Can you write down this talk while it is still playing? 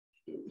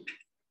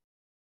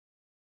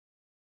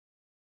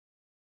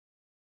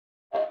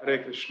हरे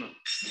कृष्ण।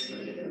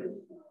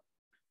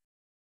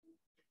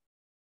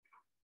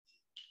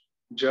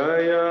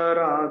 जय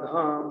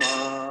राधा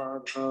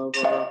माधव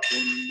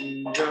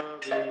कुंज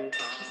विहारी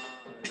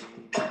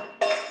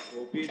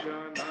गोपी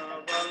जन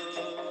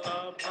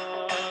वल्लभ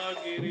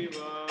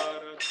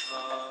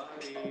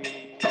गिरिवरधारी।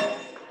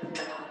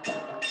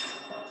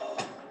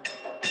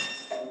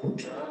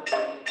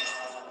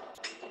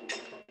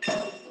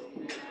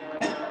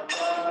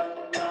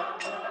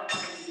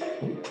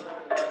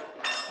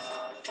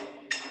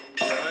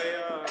 जय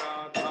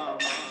राधा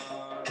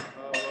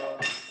माधव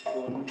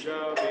कुंज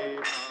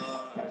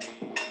विहारी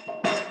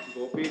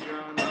गोपी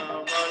जन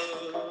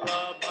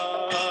वल्लभ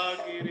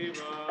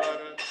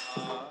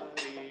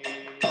गिरिवरधारी।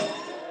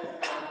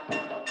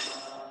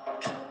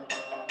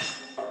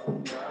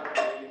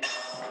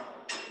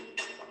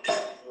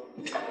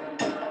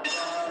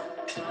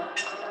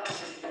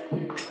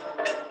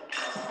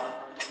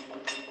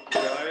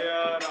 जय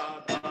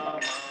राधा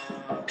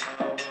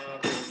माधव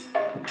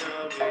कुंज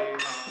विहारी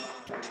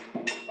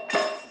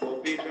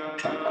गोपी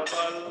जन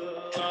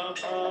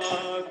वल्लभ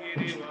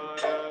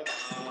गिरिवरधारी।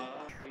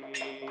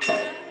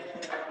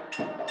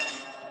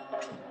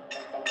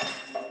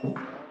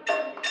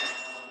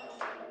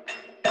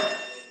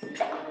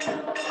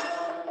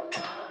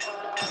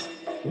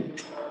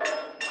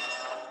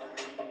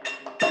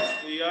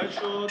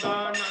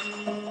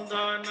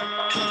 यशोदानंदन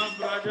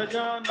व्रज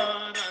जन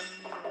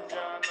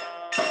रंजन।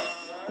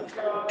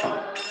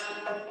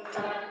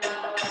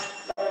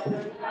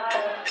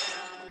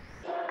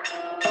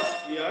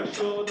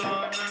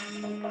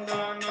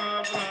 यशोदानंदन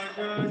व्रज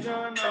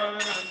जन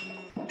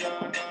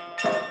रंजन।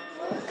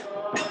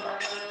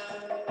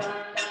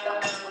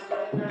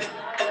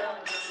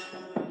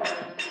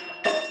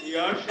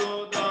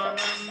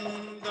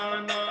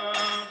 यशोदानंदन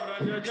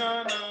व्रज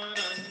जन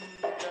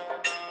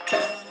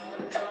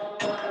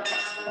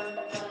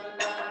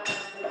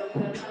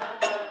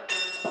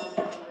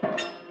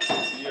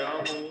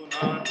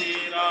यमुना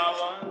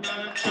तीरावन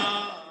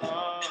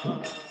चारी।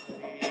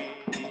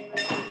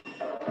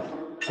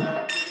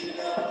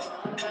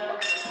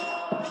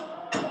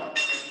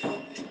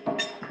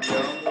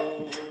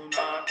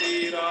 यमुना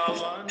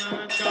तीरावन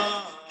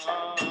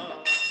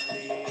चारी।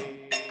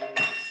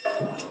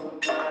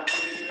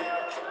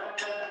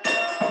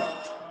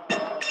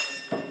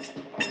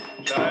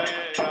 जय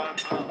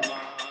राधा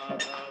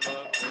माधव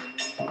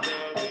कुंज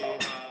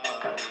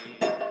विहारी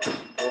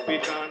गोपी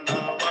जन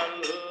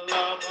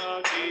वल्लभ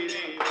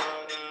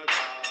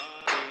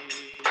गिरिवरधारी।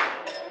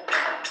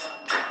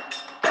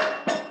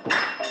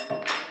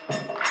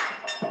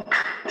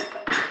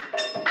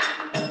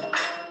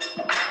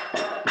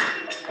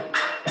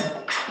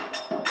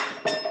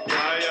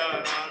 जय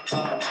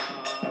राधा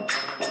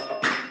माधव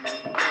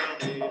कुंज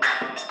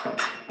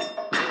विहारी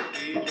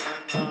गोपी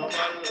जन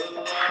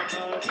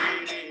Vallabh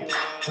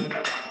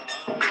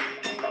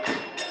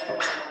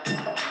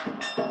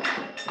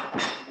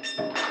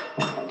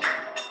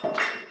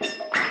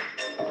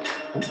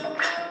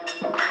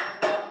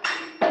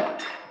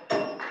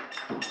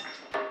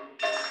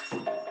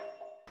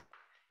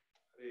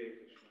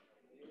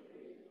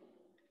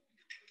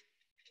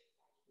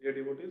Dear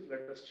devotees,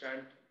 let us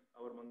chant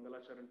our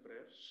Mangalacharan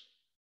prayers.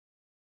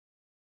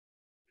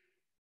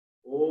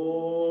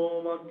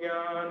 Om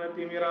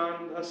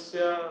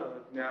Ajnanatimirandhasya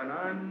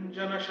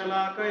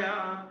Jnananjanashalakaya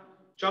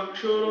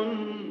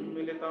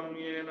Chakshurunmilitam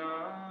Yena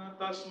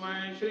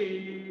Tasmai Shri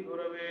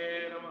Gurave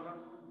Namaha.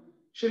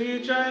 Shri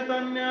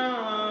Chaitanya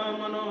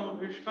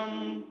Manobhishtam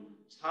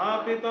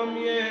Sthapitam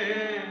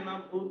Yena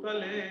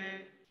Bhutale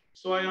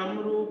Swayam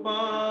Rupa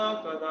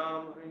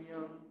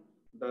Kadamhriyam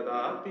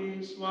Dadati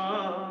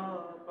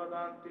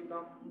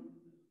Swapadantikam.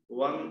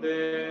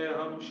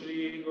 Vandeham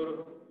Shri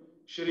Guru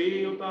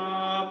Shri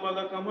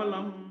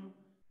Yuta-padakamalam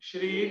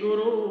Shri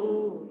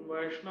Guru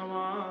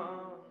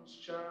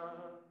Vaishnavanscha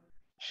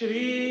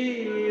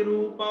Shri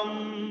Rupam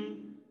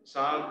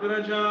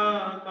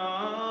Sagrajatam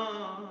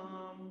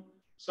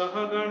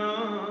Sahagana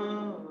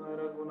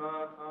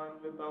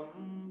Raghunathanvitam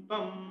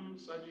Tam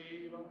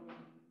Sajivam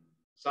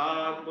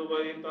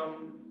Sadvaitam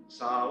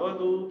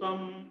Savadutam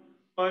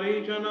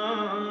Parijana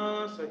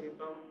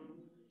Sahitam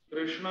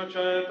Krishna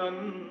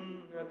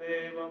Chaitanya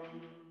Devam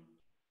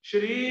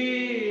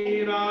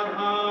Shri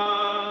Radha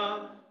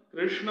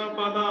Krishna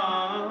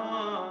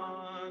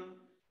Padan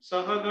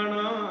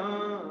Sahagana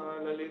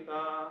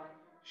Lalita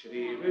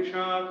Shri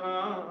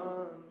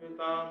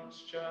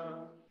Vishakhanvitamscha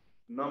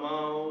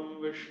Namam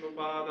Vishnu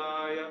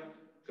Padaya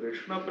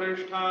Krishna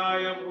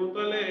Pristhaya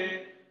Bhutale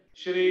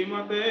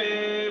Shrimate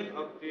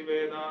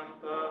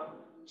Bhaktivedanta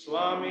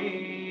Swami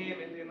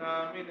Niti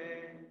Namine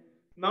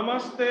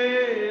Namaste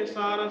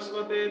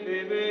Saraswate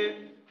Deve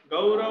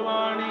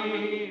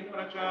Gauravani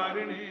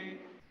Pracharine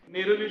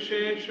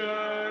Nirvishesha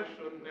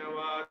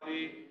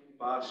Shunyavadi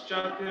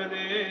Paschatya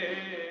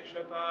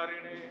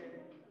Deshatarine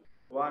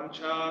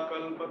Vancha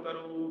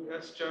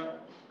Kalpatarubhyascha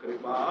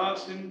Kripa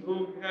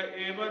Sindhubhya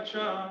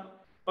Evacha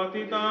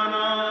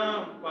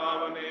Patitanam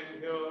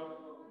Pavanebhyo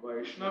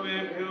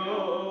Vaishnavebhyo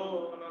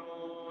Namo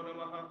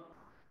Namaha.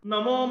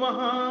 नमो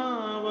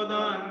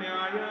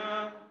महावदान्याय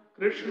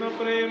कृष्ण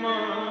प्रेम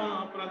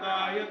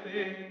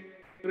प्रदायते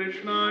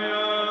कृष्णाय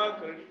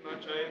कृष्ण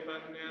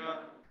चैतन्य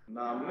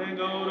नाम्ने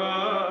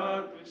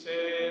गौरद्विषे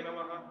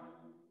नमः।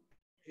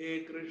 हे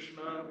कृष्ण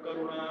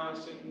करुणा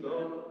सिंधो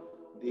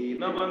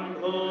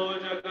दीनबंधो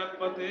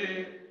जगत्पते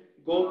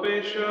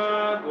गोपेश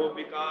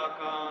गोपिका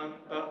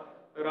कांत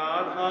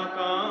राधा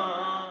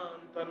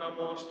कांत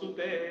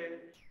नमोस्तुते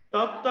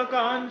तप्त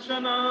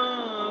कांचन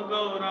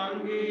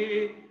गौरांगी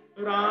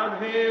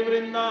राधे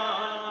वृंदावनेश्वरी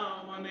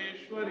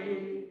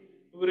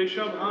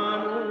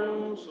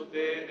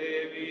वृषभानुसुते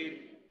देवी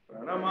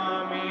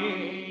प्रणमामि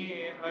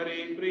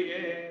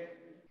हरिप्रिये।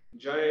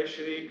 जय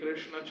श्री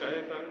कृष्ण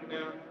चैतन्य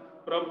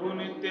प्रभु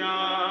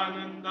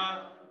नित्यानंद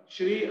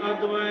श्री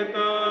अद्वैत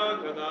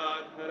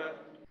गदाधर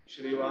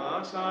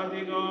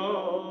श्रीवासादि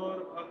गौर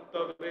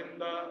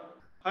भक्तवृंद।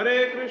 हरे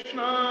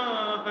कृष्णा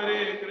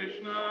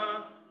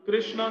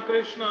कृष्ण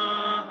कृष्ण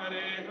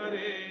हरे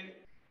हरे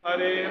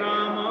हरे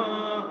राम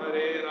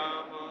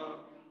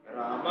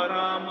राम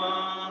राम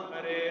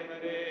हरे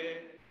हरे।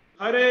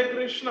 हरे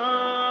कृष्णा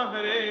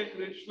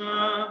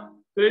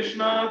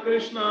कृष्ण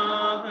कृष्ण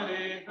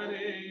हरे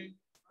हरे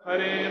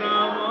हरे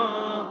राम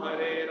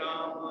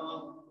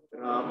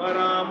राम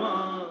राम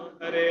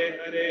हरे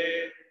हरे।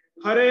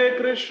 हरे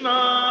Krishna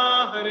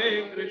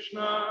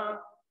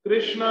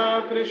Krishna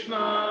Krishna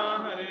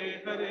Hare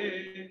Hare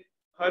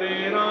Hare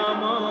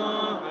Ram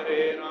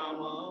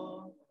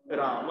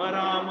Ram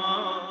Ram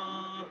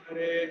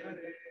Hare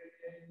Hare.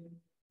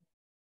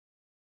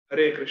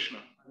 Hare Krishna.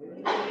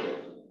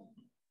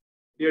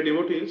 Dear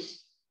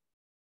devotees,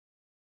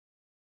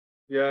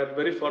 we are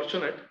very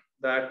fortunate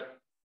that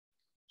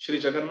Shri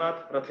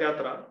Jagannath Rath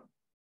Yatra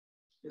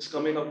is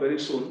coming up very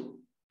soon,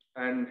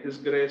 and His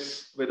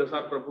Grace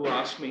Vedasar Prabhu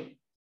asked me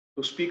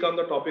to speak on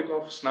the topic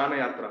of Snana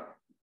Yatra.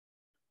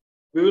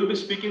 We will be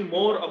speaking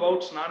more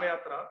about Snana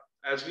Yatra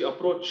as we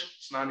approach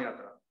Snana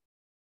Yatra,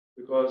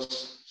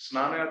 because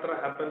Snana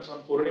Yatra happens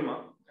on Purnima,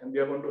 and we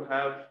are going to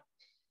have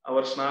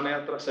our Snana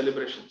Yatra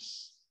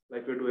celebrations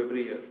like we do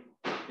every year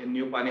in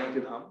New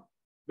Panihati Dham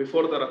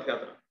before the Rath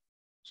Yatra.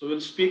 So we'll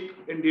speak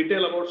in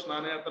detail about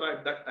Snana Yatra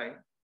at that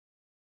time.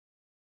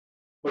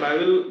 But I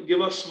will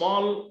give a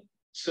small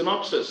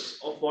synopsis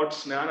of what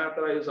Snana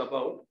Yatra is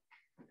about,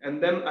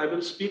 and then I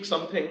will speak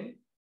something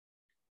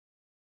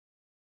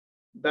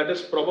that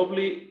is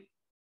probably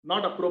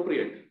not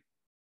appropriate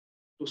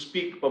to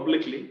speak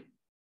publicly,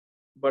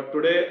 but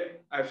today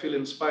I feel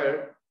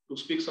inspired to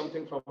speak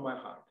something from my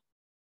heart.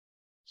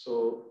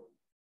 So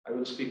I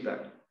will speak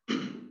that.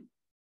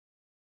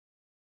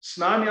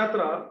 Snan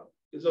Yatra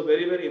is a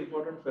very, very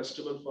important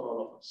festival for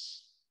all of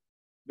us,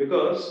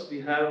 because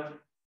we have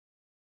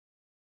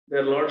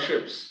their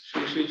lordships,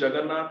 Shri Shri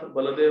Jagannath,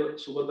 Baladev,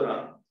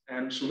 Subhadra,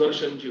 and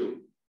Sudarshan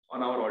Ji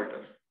on our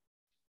altar.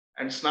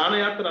 And Snana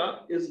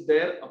Yatra is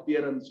their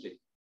appearance day.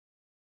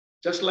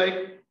 Just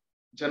like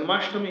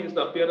Janmashtami is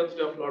the appearance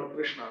day of Lord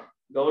Krishna,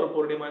 Gaur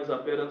Purnima is the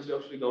appearance day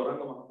of Shri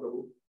Gauranga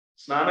Mahaprabhu,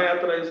 Snana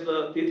Yatra is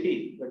the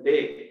tithi, the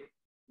day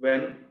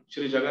when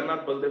Shri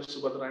Jagannath, Baladev,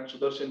 Subhadra, and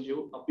Sudarshan Ji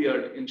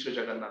appeared in Shri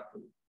Jagannath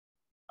Puri,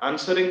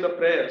 answering the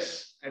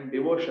prayers and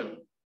devotion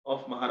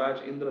of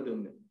Maharaj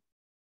Indradyumna.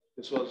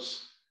 This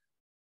was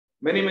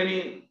many,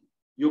 many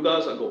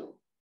yugas ago.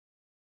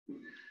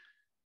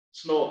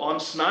 So on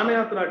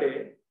Snana Yatra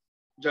day,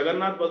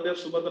 Jagannath, Baladev,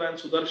 Subhadra, and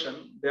Sudarshan,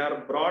 they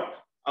are brought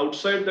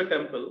outside the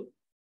temple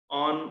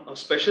on a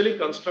specially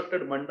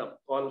constructed mandap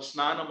called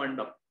Snana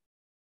Mandap.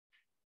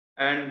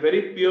 And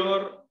very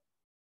pure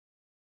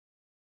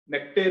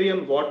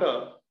nectarian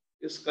water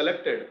is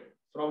collected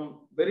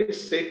from very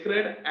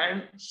sacred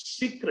and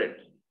secret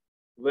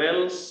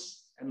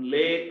wells and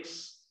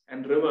lakes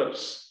and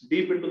rivers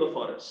deep into the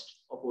forest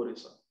of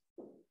Orissa.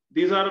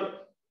 These are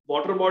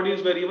water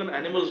bodies where even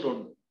animals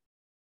don't go.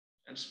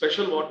 And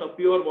special water,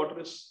 pure water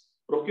is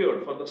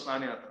procured for the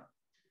Snana Yatra.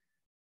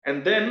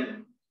 And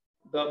then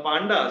the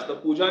Pandas, the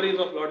Pujaris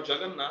of Lord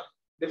Jagannath,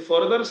 they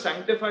further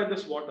sanctify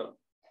this water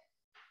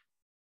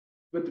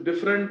with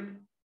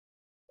different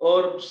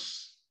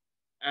herbs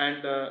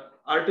and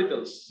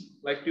articles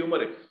like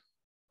turmeric.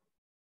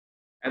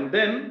 And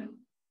then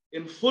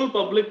in full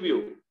public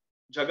view,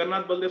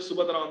 Jagannath, Baladev,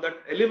 Subhadra, on that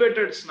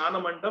elevated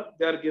Snana Mandap,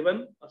 they are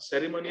given a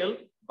ceremonial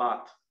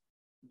bath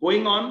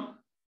going on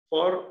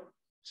for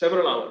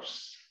several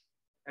hours.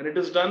 And it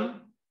is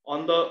done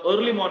on the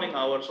early morning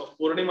hours of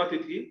Purnima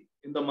Tithi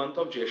in the month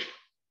of Jyeshtha,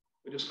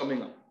 which is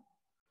coming up.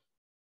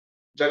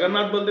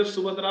 Jagannath, Baladev,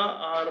 Subhadra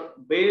are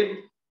bathed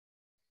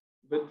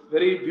with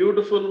very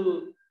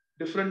beautiful,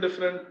 different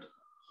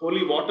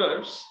holy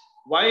waters,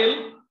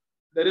 while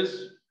there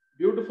is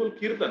beautiful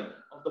kirtan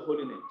of the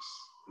holy names.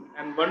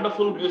 And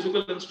wonderful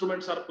musical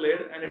instruments are played,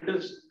 and it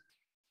is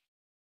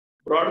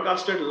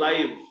broadcasted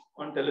live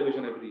on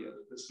television every year,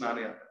 the Snana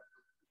Yatra.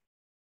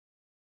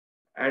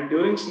 And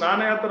during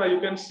Snana Yatra, you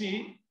can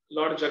see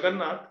Lord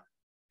Jagannath,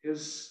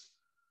 his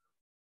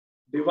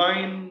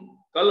divine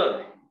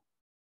color,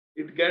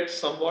 it gets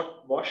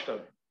somewhat washed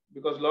away,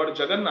 because Lord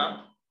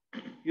Jagannath,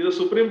 he is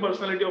the Supreme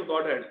Personality of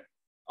Godhead,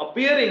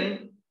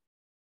 appearing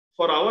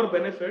for our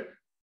benefit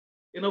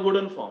in a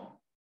wooden form.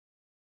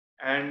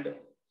 And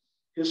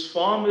his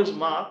form is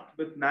marked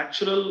with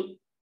natural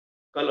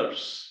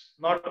colors,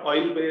 not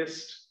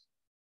oil-based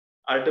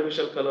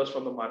artificial colors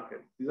from the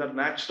market. These are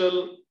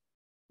natural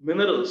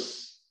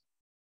minerals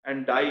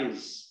and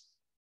dyes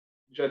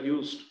which are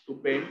used to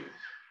paint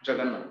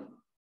Jagannath.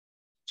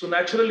 So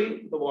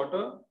naturally, the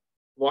water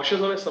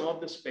washes away some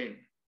of this paint.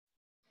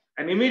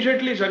 And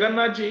immediately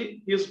Jagannath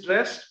ji, he is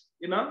dressed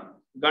in a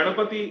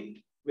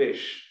Ganapati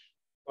vesh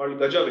called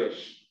Gaja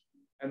vesh.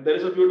 And there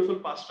is a beautiful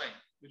pastime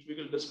which we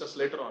will discuss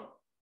later on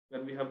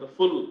when we have the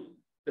full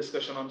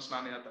discussion on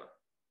Snanayatra.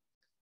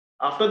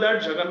 After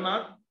that,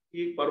 Jagannath,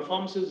 he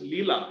performs his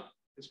Leela,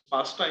 his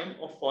pastime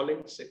of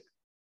falling sick.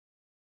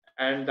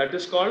 And that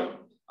is called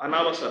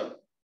Anavasara.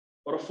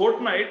 For a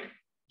fortnight,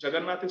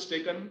 Jagannath is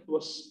taken to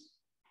a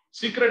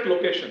secret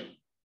location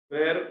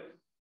where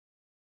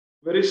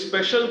very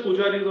special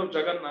pujaris of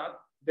Jagannath,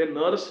 they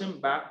nurse him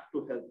back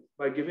to health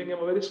by giving him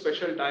a very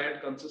special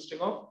diet consisting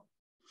of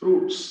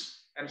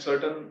fruits and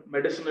certain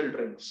medicinal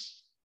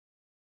drinks.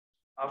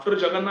 After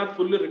Jagannath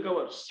fully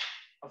recovers,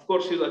 of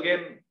course, he is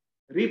again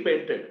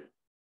repainted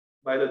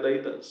by the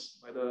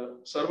Daitas, by the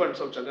servants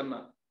of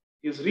Jagannath.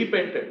 He is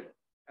repainted,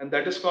 and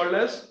that is called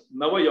as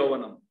Nava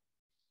Yauvanam.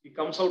 He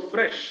comes out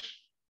fresh,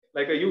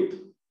 like a youth.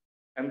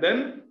 And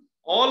then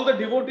all the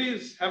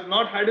devotees have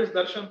not had his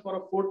darshan for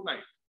a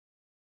fortnight.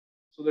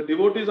 So the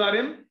devotees are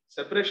in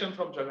separation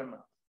from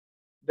Jagannath.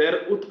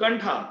 Their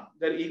utkantha,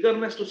 their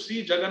eagerness to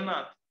see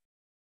Jagannath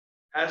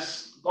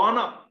has gone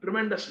up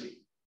tremendously.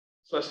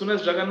 So as soon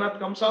as Jagannath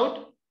comes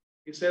out,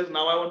 he says,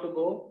 now I want to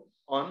go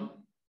on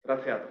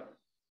Rath Yatra.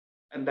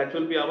 And that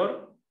will be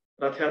our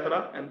Rath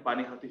Yatra and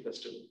Panihati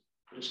festival,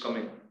 which is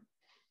coming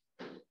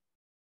up.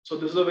 So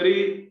this is a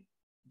very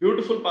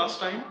beautiful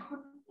pastime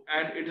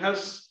and it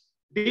has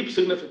deep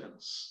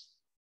significance.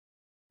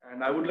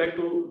 And I would like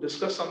to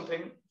discuss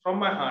something from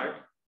my heart,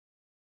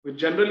 which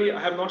generally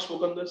I have not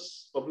spoken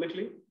this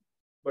publicly,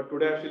 but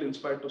today I feel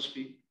inspired to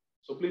speak.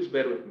 So please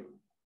bear with me.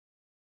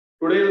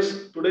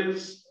 Today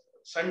is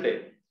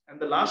Sunday, and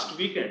the last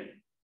weekend,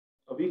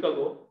 a week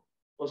ago,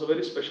 was a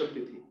very special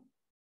tithi.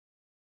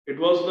 It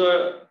was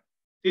the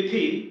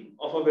tithi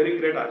of a very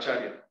great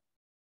acharya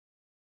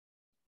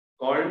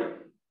called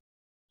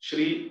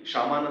Shri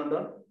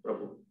Śyāmānanda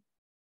Prabhu.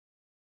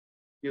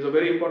 He is a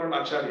very important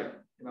acharya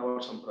in our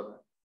sampradaya.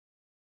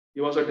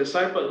 He was a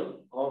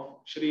disciple of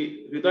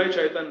Shri Hriday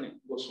Chaitanya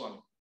Goswami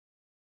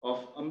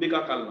of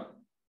Ambika Kalna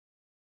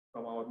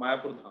from our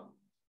Mayapur Dham.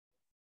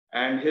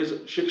 And his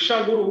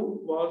Shiksha Guru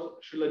was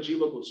Srila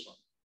Jiva Goswami.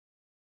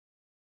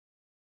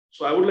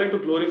 So I would like to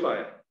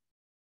glorify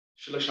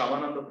Srila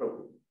Śyāmānanda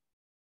Prabhu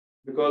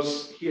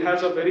because he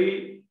has a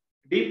very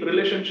deep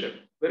relationship,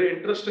 very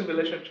interesting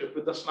relationship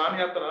with the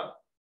Snanayatra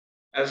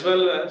as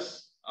well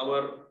as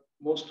our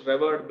most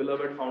revered,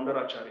 beloved founder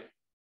Acharya,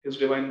 His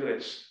Divine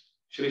Grace,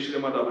 Shri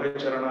Srimad Abhay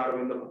Charana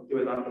Arvinda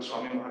Bhaktivedanta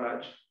Swami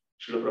Maharaj,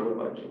 Srila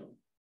Prabhupada ji.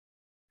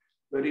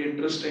 Very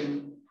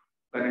interesting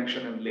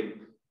connection and link.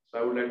 So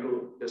I would like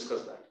to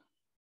discuss that.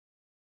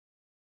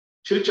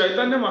 Shri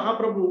Chaitanya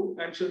Mahaprabhu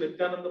and Shri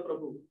Nityananda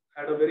Prabhu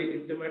had a very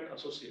intimate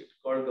associate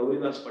called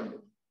Gauridas Paṇḍit.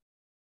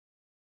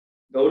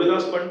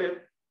 Gauridas Paṇḍit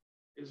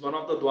is one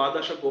of the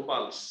Dwadasha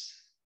Gopals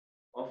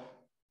of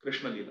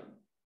Krishna Leela.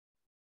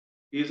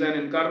 He is an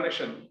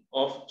incarnation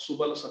of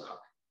Subal Sakha.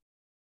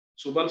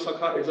 Subal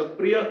Sakha is a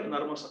Priya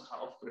Narma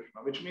Sakha of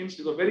Krishna, which means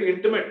he is a very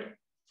intimate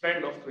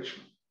friend of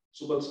Krishna,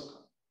 Subal Sakha.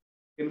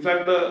 In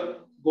fact, the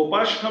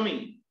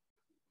Gopashtami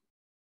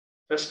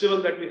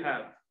festival that we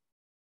have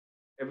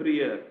every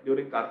year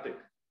during Kartik,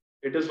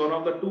 it is one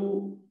of the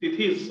two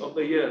tithis of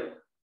the year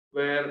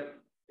where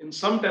in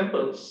some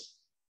temples,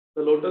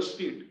 the lotus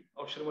feet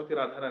of Srimati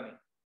Radharani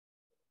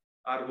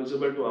are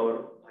visible to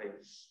our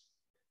eyes.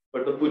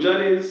 But the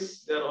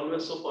pujaris, they are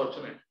always so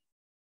fortunate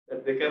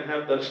that they can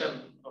have darshan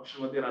of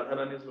Srimati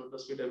Radharani's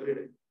lotus feet every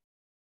day.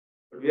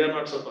 But we are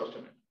not so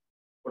fortunate.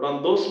 But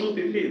on those two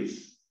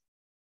tithis,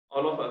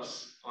 all of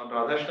us, on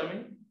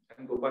Radhashtami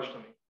and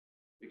Gopashtami,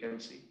 we can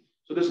see.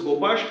 So this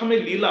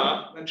Gopashtami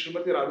Leela, when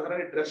Srimati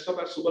Radharani dressed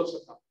up as Subal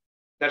Sakha,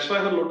 that's why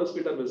her lotus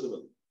feet are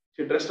visible.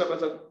 She dressed up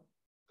as a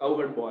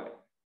cowherd boy.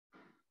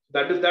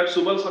 That is that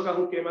Subal Sakha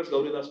who came as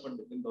Gauridas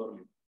Paṇḍit in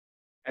Dorli.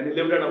 And he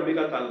lived at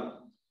Ambika Kalna.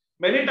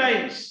 Many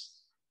times,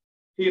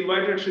 he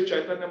invited Sri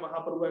Chaitanya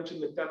Mahaprabhu and Sri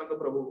Nityananda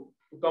Prabhu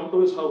to come to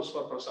his house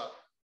for prasad.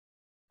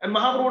 And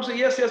Mahaprabhu would say,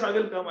 yes, I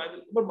will come.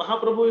 But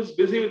Mahaprabhu is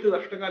busy with his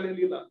Ashtakali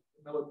Leela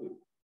in Navadvip.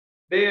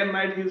 Day and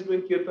night, he is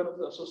doing kirtan with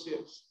his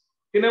associates.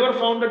 He never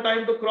found the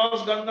time to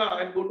cross Ganga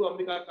and go to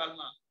Ambika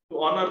Kalna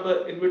to honor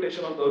the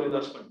invitation of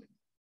Gauridas Paṇḍit.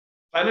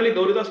 Finally,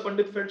 Gauridas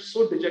Paṇḍit felt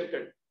so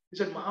dejected. He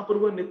said,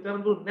 Mahaprabhu and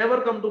Nityananda will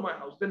never come to my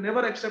house. They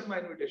never accept my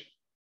invitation.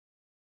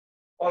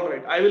 All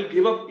right, I will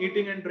give up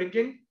eating and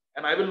drinking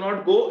and I will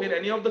not go in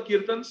any of the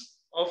kirtans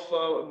of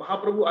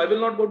Mahaprabhu. I will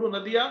not go to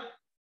Nadia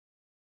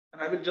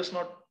and I will just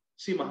not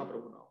see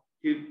Mahaprabhu now.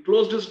 He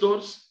closed his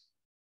doors,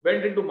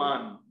 went into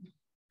Man,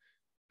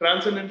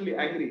 transcendently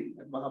angry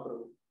at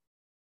Mahaprabhu.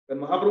 When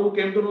Mahaprabhu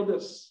came to know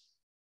this,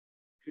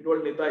 he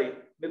told Nitai,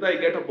 Nitai,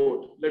 get a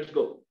boat. Let's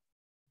go.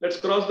 Let's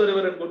cross the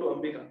river and go to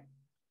Ambika.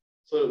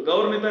 So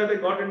Gaur Nitai, they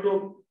got into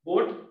a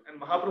boat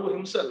and Mahaprabhu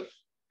himself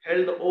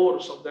held the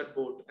oars of that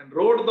boat and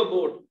rowed the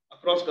boat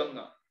across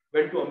Ganga,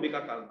 went to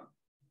Ambika Kalna.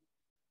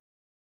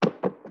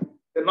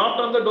 They knocked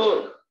on the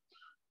door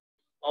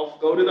of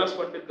Gauridas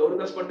Pandit.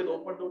 Gauridas Pandit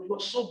opened the door. He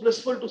was so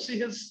blissful to see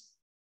his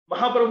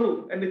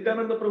Mahaprabhu and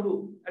Nityananda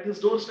Prabhu at his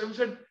doorstep. He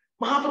said,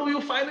 Mahaprabhu,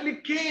 you finally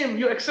came.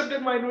 You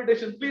accepted my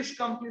invitation. Please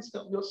come, please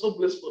come. You are so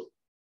blissful.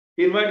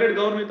 He invited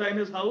Gaur Nitai in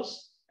his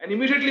house and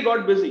immediately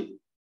got busy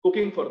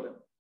cooking for them.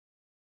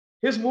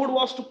 His mood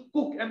was to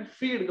cook and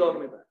feed Gaur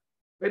Nitai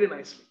very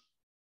nicely.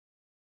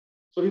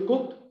 So he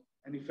cooked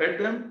and he fed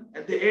them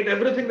and they ate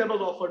everything that was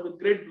offered with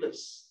great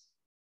bliss.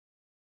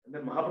 And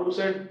then Mahaprabhu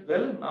said,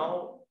 well,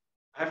 now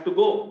I have to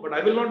go, but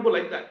I will not go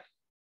like that.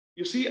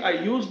 You see, I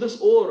use this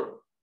oar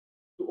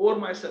to oar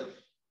myself,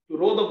 to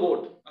row the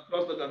boat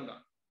across the Ganga.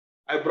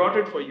 I brought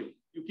it for you.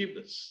 You keep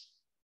this.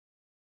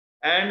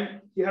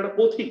 And he had a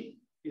pothi.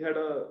 He had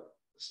a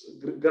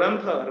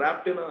grantha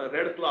wrapped in a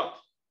red cloth.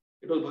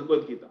 It was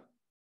Bhagavad Gita.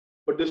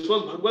 But this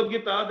was Bhagavad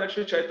Gita that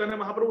Sri Chaitanya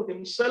Mahaprabhu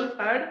himself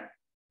had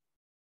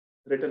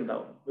written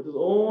down with his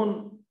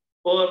own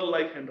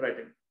pearl-like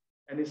handwriting.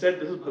 And he said,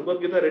 this is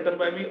Bhagavad Gita written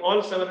by me,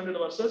 all 700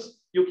 verses,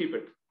 you keep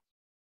it.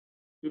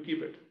 You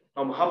keep it.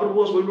 Now Mahaprabhu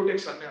was going to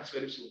take sannyas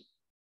very soon.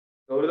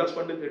 Gauridas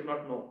Pandit did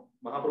not know.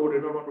 Mahaprabhu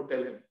did not want to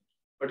tell him.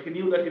 But he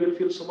knew that he will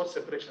feel so much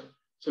separation.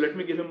 So let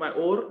me give him my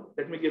oar,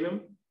 let me give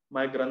him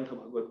my grantha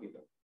Bhagavad Gita.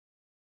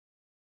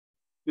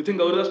 You think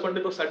Gauridas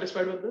Pandit was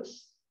satisfied with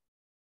this?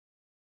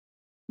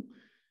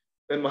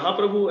 Then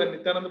Mahaprabhu and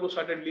Nityananda Prabhu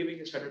started leaving,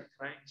 he started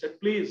crying. He said,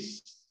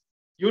 please,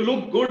 you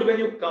look good when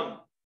you come.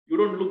 You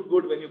don't look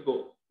good when you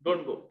go.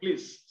 Don't go.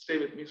 Please stay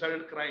with me. He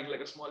started crying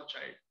like a small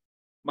child.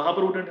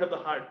 Mahaprabhu didn't have the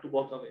heart to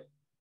walk away.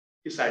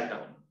 He sat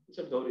down. He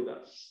said,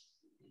 Gauridas,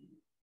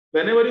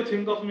 whenever you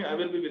think of me, I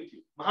will be with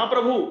you.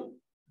 Mahaprabhu,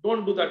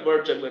 don't do that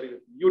word jugglery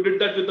with me. You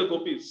did that with the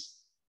gopis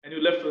and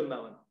you left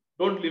Vrindavan.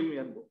 Don't leave me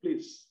and go,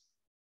 please.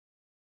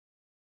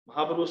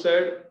 Mahaprabhu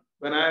said,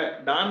 when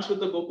I dance with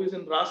the gopis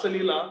in Rasa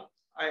Leela,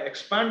 I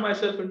expand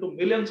myself into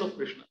millions of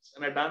Krishnas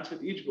and I dance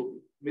with each gopi,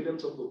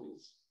 millions of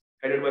gopis,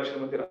 headed by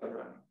Srimati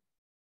Radharani.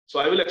 So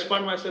I will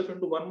expand myself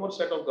into one more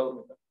set of Gaur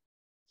Nitai.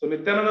 So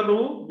Nityananda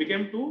Prabhu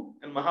became 2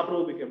 and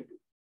Mahaprabhu became 2.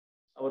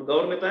 Our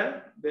Gaur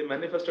Nitai, they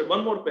manifested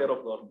one more pair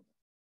of Gaur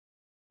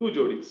Nitai, 2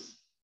 jodis.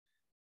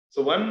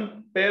 So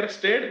one pair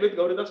stayed with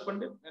Gauridas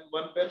Pandit and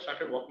one pair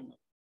started walking up.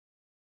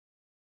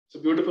 It's a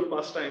beautiful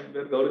pastime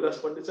where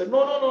Gauridas Pandit said,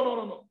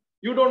 no.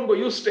 You don't go,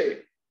 you stay.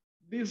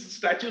 These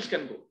statues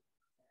can go.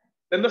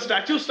 Then the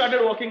statues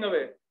started walking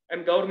away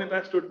and Gaur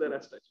Nitai stood there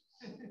as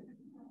statues.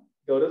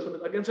 Gauridas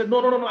Pandit again said,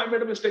 no, I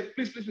made a mistake.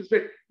 Please,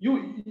 wait.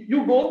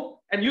 You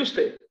go and you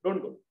stay.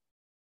 Don't go.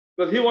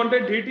 Because he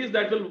wanted deities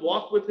that will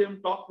walk with him,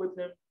 talk with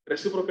him,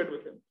 reciprocate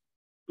with him,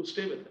 to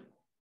stay with him.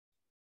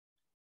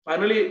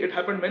 Finally, it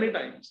happened many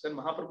times. Then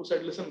Mahaprabhu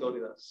said, listen,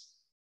 Gauridas,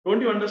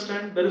 don't you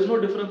understand? There is no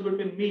difference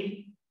between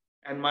me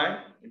and my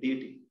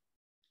deity.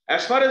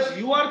 As far as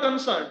you are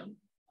concerned,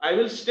 I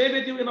will stay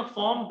with you in a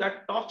form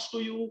that talks to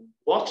you,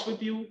 walks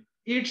with you,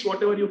 eats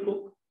whatever you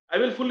cook. I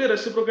will fully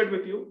reciprocate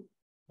with you.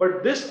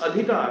 But this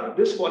adhikar,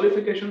 this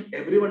qualification,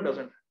 everyone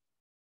doesn't have.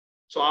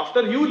 So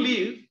after you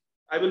leave,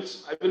 I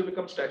will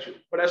become statue.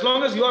 But as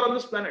long as you are on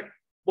this planet,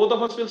 both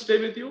of us will stay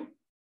with you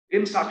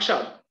in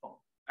sakshat,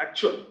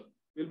 actual.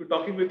 We'll be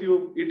talking with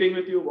you, eating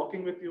with you,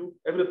 walking with you,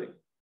 everything.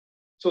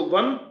 So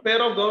one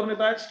pair of Gaur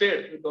Nitai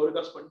stayed with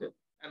Gauridas Pandit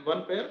and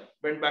one pair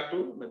went back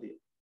to Nadia.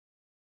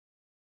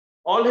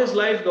 All his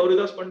life,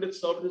 Gauridas Pandit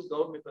served his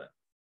Gaur Nitai.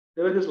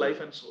 They were his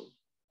life and soul.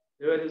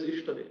 They were his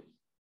Ishtadev.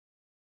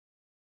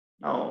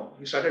 Now,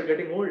 he started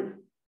getting old.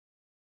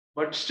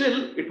 But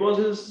still, it was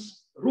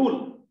his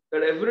rule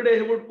that every day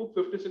he would cook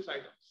 56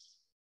 items.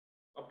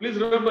 Now, please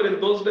remember, in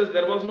those days,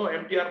 there was no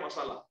MTR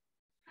masala.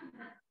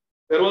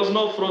 There was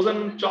no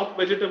frozen chopped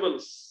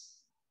vegetables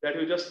that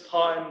you just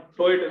thaw and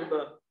throw it in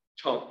the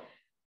chop.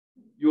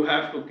 You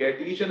have to get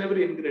each and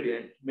every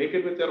ingredient, make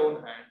it with your own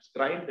hands,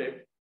 grind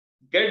it,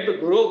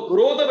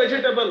 grow the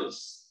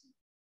vegetables,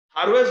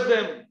 harvest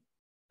them,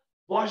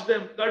 wash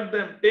them, cut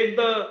them, take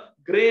the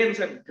grains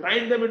and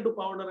grind them into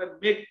powder and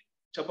make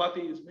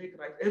chapatis, make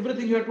rice.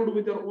 Everything you have to do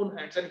with your own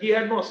hands. And he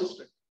had no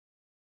assistant.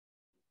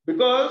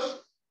 Because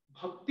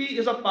bhakti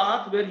is a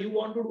path where you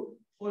want to do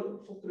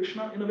for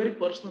Krishna in a very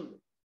personal way.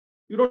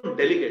 You don't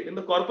delegate. In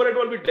the corporate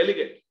world, we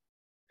delegate.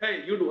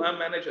 Hey, you do, I'm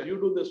manager, you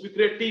do this. We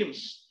create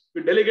teams.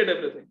 We delegate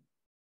everything.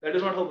 That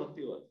is not how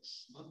bhakti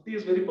works. Bhakti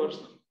is very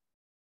personal.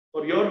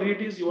 For your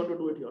deities, you want to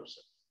do it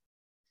yourself.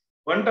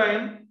 One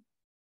time,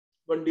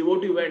 one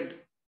devotee went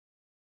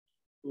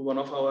to one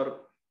of our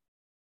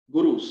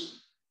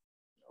gurus,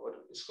 our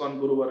ISKCON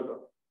Guru Varga,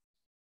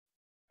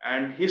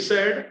 and he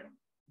said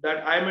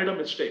that I made a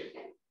mistake.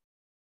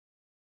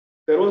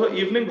 There was an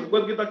evening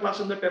Bhagavad Gita class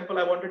in the temple.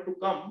 I wanted to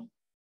come,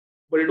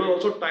 but it was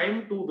also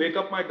time to wake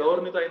up my Gaur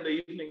Nitai in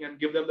the evening and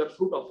give them their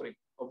fruit offering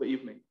of the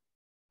evening.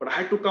 But I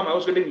had to come. I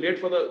was getting late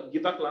for the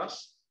Gita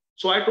class.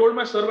 So I told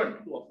my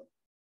servant to offer.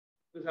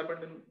 This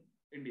happened in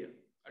India.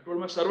 I told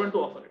my servant to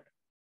offer it.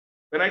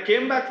 When I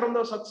came back from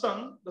the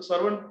satsang, the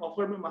servant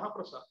offered me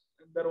Mahaprasad.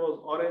 And there was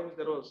orange,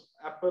 there was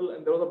apple,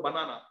 and there was a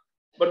banana.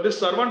 But this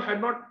servant had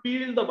not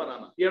peeled the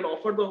banana. He had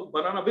offered the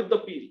banana with the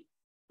peel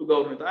to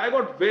Gaur-Nitaya. I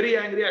got very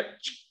angry.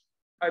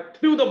 I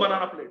threw the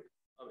banana plate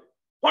away.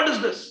 What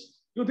is this?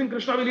 You think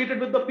Krishna will eat it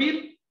with the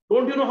peel?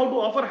 Don't you know how to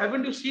offer?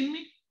 Haven't you seen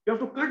me? You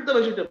have to cut the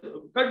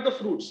vegetable, cut the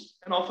fruits,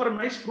 and offer a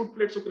nice fruit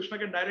plate so Krishna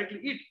can directly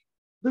eat.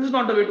 This is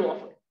not the way to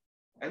offer.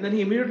 And then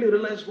he immediately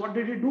realized, what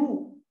did he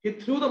do? He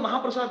threw the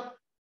Mahaprasad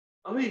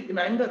away in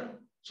anger.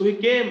 So he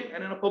came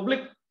and in a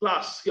public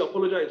class, he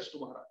apologized to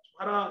Maharaj.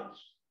 Maharaj,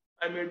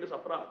 I made this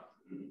aparadh.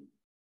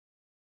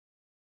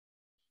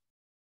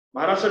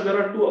 Maharaj said there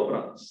are two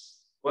aparadhs.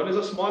 One is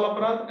a small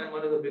aparadh and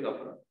one is a big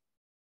aparadh.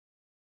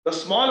 The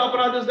small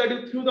aparadh is that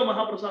you threw the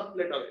Mahaprasad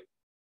plate away.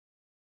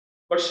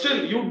 But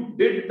still, you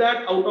did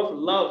that out of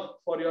love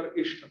for your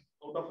Ishta,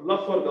 out of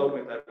love for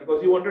Gaur-Nitaya,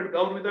 because you wanted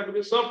Gaur-Nitaya to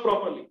be served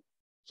properly.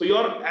 So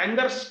your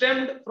anger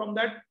stemmed from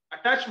that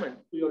attachment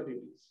to your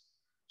deities.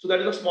 So that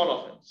is a small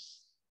offense.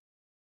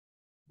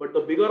 But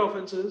the bigger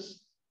offense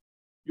is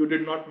you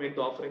did not make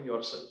the offering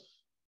yourself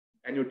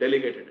and you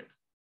delegated it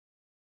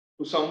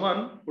to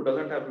someone who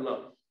doesn't have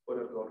love for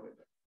your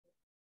Gaur-Nitaya.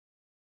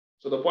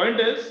 So the point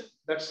is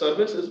that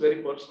service is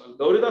very personal.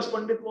 Gauridas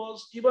Pandit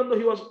was, even though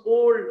he was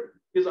old,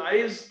 his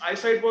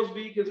eyesight was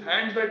weak, his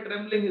hands were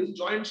trembling, his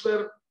joints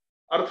were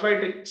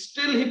arthritic,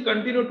 still he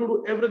continued to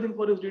do everything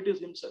for his deities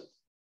himself.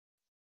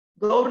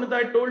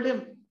 Gaur-Nitaya told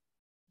him,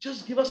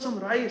 just give us some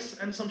rice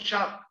and some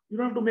shak. You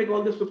don't have to make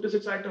all these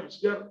 56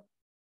 items.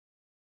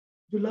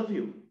 We love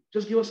you.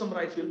 Just give us some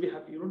rice. We'll be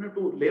happy. You don't have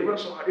to labor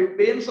so hard. It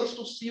pains us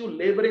to see you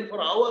laboring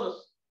for hours,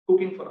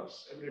 cooking for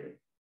us every day.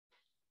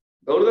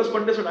 Gauridas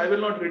Pandit said, I will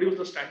not reduce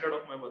the standard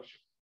of my worship.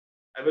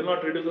 I will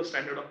not reduce the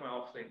standard of my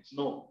offerings.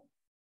 No.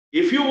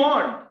 If you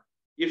want,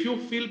 if you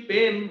feel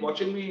pain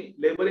watching me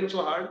laboring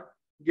so hard,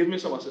 give me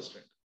some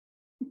assistant.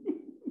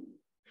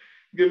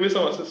 Give me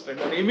some assistant.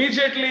 And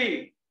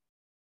immediately,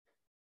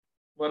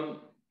 one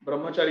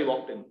brahmachari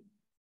walked in.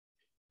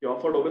 He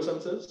offered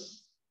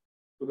obeisances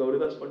to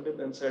Gauridas Pandit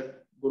and said,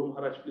 Guru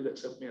Maharaj, please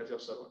accept me as your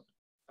servant.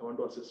 I want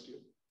to assist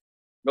you.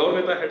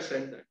 Gaur-Nitaya had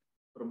sent that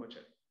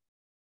brahmachari.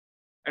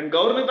 And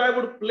Gaur-Nitaya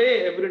would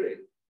play every day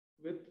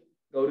with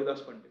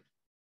Gauridas Pandit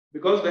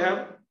because they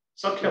have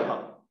Sakhya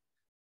Bhava.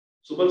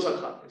 Subal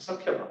Sakha,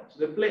 Sakhya Bhava. So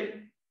they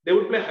play. They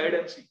would play hide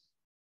and seek.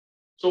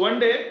 So one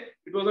day,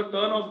 it was a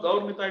turn of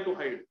Gaur-Nitaya to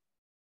hide.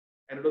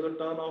 And it was a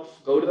turn of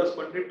Gauridas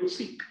Pandit to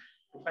seek,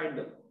 to find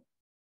them.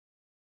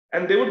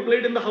 And they would play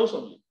it in the house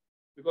only.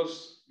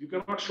 Because you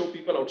cannot show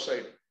people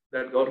outside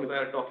that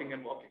Gaur-Nitaya are talking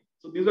and walking.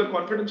 So these are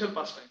confidential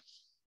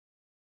pastimes.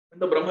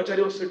 And the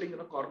brahmachari was sitting in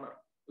a corner,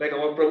 like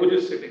our Prabhuji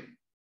is sitting,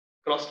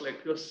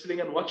 cross-legged. He was sitting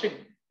and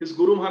watching his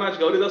Guru Maharaj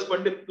Gauridas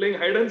Pandit playing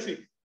hide and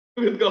seek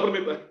with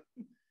Gaur-Nitaya.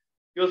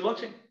 He was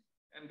watching.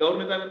 And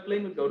Gaur-Nitaya were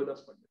playing with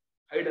Gauridas Pandit,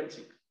 hide and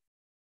seek.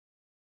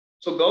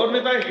 So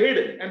Gaur-Nitaya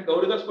hid and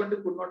Gauridas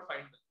Pandit could not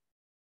find them.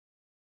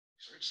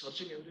 He started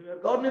searching everywhere.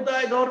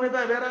 Gaur-Nitaya,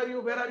 Gaur-Nitaya, where are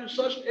you? Where are you?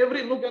 Searched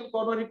every nook and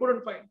corner. He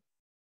couldn't find.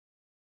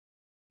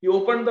 He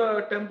opened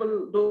the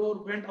temple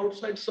door, went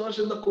outside, searched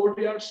in the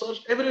courtyard,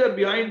 searched everywhere,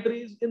 behind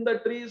trees, in the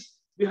trees,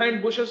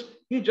 behind bushes.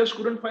 He just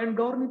couldn't find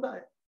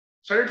Gaur-Nitaya.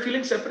 Started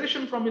feeling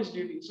separation from his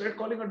deity. Started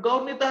calling out,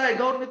 Gaur-Nitaya,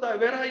 Gaur-Nitaya,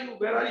 where are you?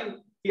 Where are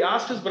you? He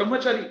asked his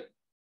brahmachari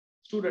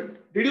student,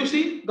 did you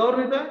see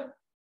Gaur-Nitaya?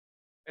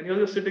 And he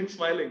was just sitting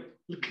smiling,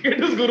 looking at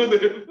his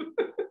Gurudev.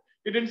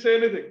 He didn't say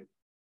anything.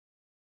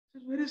 He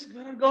said,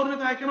 where are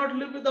Gaur-Nitaya? I cannot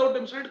live without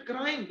him. Started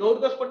crying.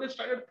 Gauridas Pandit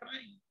started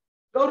crying.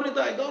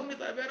 Gaur-Nitaya,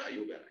 Gaur-Nitaya, where are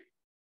you? Where are you?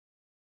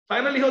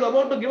 Finally, he was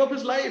about to give up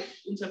his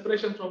life in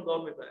separation from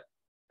Gaur-Nitaya.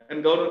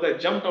 And Gaur-Nitaya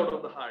jumped out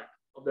of the heart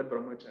of that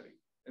brahmachari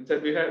and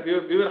said, we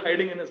were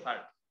hiding in his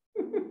heart.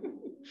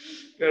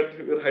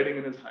 We were hiding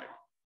in his heart.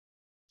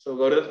 So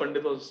Gauridas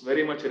Pandit was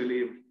very much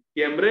relieved.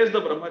 He embraced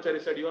the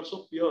brahmachari, said, you are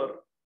so pure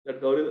that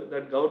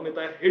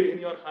Gaur-Nitaya hid in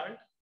your heart.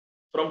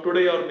 From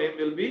today, your name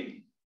will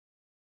be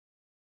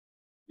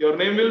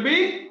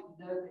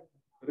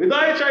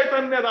Hridaya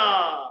Chaitanya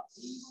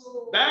Das.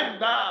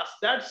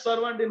 That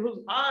servant in whose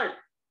heart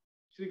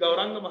Sri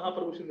Gauranga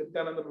Mahaprabhu Sri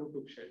Nityananda Prabhu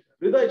took shelter.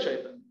 Hridaya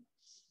Chaitanya.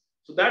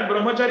 So that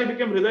brahmachari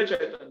became Hridaya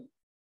Chaitanya.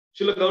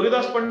 Srila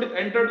Gauridas Pandit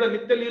entered the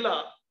Nitya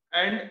Leela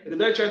and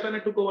Hridaya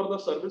Chaitanya took over the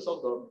service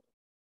of Gaur-Nitaya.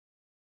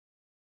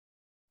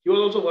 He was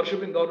also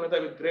worshipping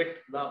Gaur-Nitaya with great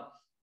love.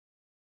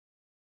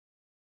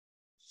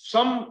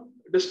 Some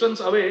distance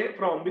away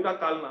from Ambika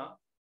Kalna,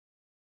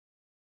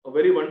 a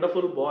very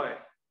wonderful boy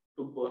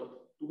took birth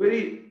to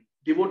very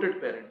devoted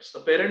parents.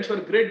 The parents were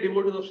great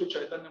devotees of Sri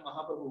Chaitanya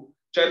Mahaprabhu.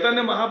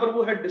 Chaitanya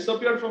Mahaprabhu had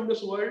disappeared from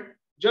this world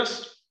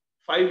just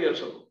 5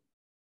 years ago.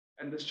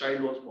 And this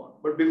child was born.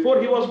 But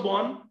before he was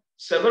born,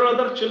 several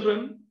other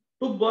children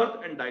took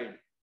birth and died.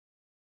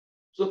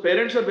 So the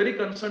parents were very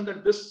concerned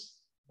that this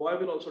boy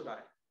will also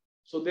die.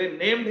 So they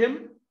named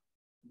him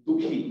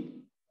Dukhi.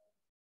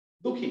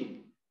 Dukhi.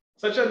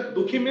 Such a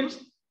Dukhi means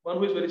one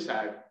who is very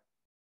sad.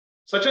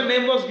 Such a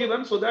name was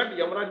given so that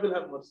Yamaraj will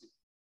have mercy.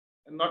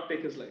 and not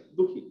take his life.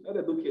 Dukhi.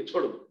 Arey Dukhi,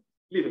 chodo.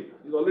 Leave him.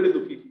 He's already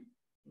Dukhi.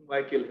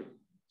 Why kill him?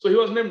 So he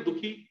was named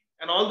Dukhi,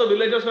 and all the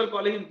villagers were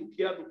calling him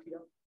Dukhiya, Dukhiya.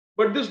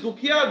 But this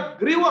Dukhiya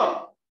grew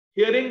up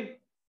hearing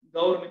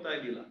Gaur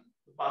Nitai Leela,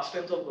 the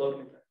pastimes of Gaur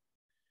Nitai.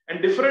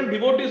 And different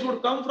devotees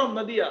would come from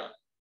Nadia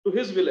to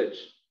his village,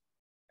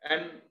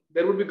 and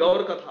there would be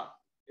Gaur Katha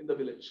in the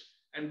village.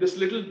 And this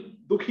little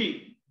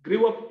Dukhi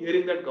grew up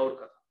hearing that Gaur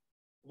Katha.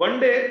 One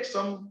day,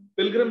 some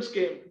pilgrims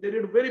came. They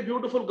did very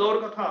beautiful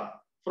Gaur Katha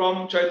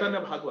from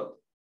Chaitanya Bhagavat.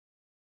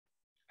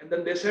 And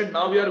then they said,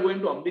 now we are going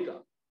to Ambika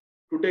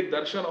to take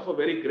darshan of a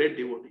very great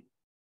devotee.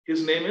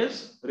 His name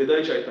is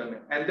Hriday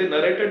Chaitanya. And they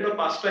narrated the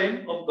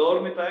pastime of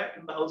Gaur Nitai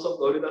in the house of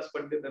Gauridas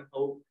Pandit and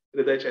how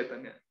Hriday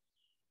Chaitanya.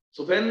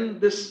 So when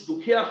this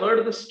Dukhiya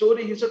heard this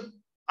story, he said,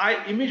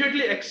 I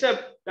immediately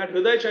accept that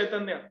Hriday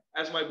Chaitanya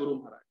as my Guru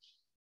Maharaj.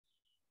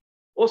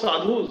 Oh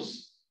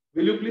sadhus,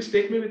 will you please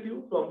take me with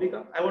you to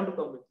Ambika? I want to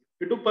come with you.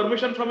 He took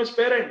permission from his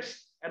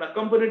parents and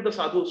accompanied the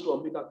sadhus to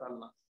Ambika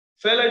Kalna.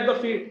 Fell at the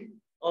feet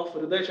of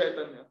Hriday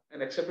Chaitanya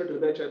and accepted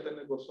Hriday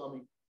Chaitanya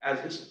Goswami as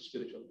his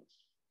spiritual master.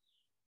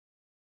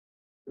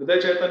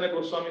 Hriday Chaitanya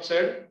Goswami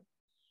said,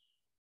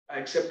 I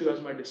accept you as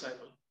my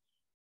disciple.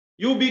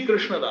 You be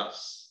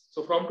Krishnadas.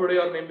 So from today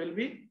your name will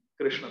be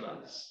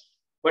Krishnadas.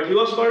 But he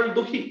was called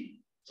Dukhi.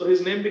 So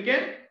his name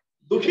became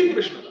Dukhi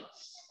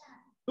Krishnadas.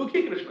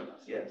 Dukhi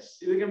Krishnadas. Yes,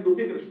 he became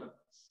Dukhi Krishnadas.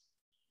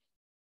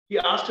 He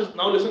asked his,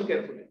 now listen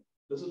carefully.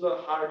 This is the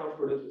heart of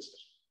today's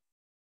discussion.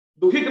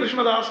 Dukhi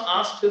Krishnadas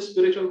asked his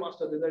spiritual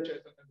master Hriday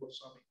Chaitanya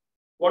Goswami,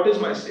 what is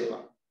my seva?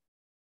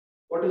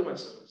 What is my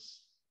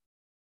service?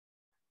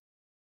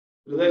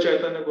 Hriday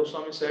Chaitanya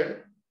Goswami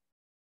said,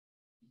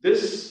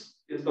 this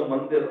is the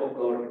mandir of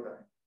Gaur Nitai.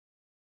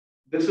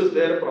 This is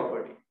their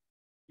property.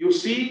 You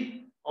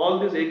see all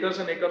these acres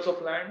and acres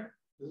of land,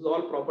 this is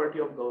all property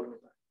of Gaur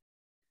Nitai.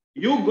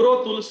 You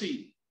grow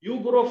tulsi, you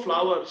grow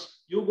flowers,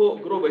 you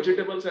grow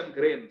vegetables and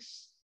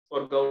grains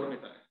for Gaur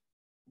Nitai.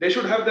 They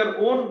should have their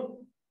own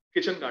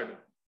kitchen garden.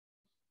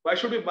 Why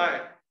should we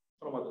buy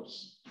from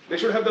others? They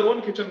should have their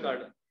own kitchen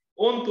garden,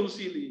 own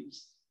tulsi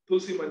leaves,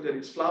 tulsi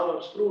manjaris,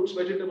 flowers, fruits,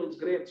 vegetables,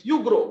 grains.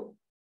 You grow.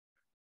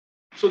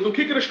 So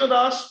Dukhi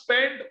Krishnadas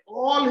spent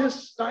all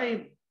his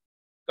time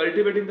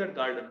cultivating that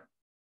garden.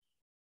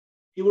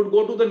 He would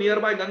go to the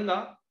nearby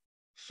Ganga,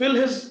 fill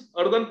his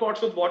earthen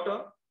pots with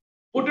water,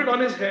 put it on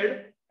his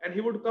head, and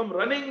he would come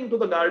running to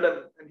the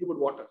garden and he would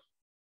water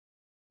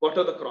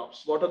the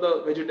crops, water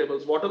the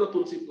vegetables, water the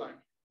tulsi plant.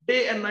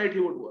 Day and night he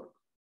would work,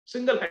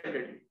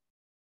 single-handedly.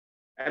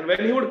 And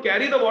when he would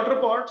carry the water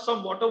pot,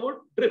 some water would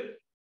drip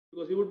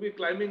because he would be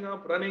climbing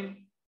up,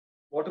 running,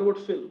 water would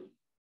fill,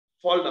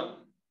 fall down.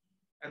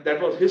 And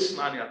that was his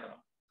Snan Yatra.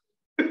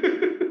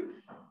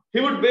 He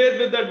would bathe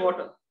with that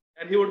water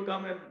and he would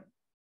come and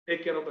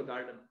take care of the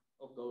garden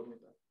of Gaur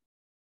Nitai.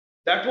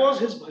 That was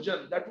his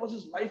bhajan, that was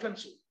his life and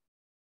soul.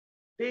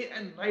 Day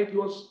and night he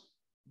was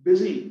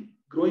busy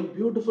growing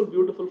beautiful,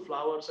 beautiful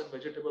flowers and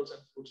vegetables and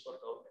fruits for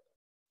Gaur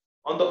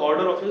Nitai on the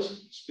order of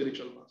his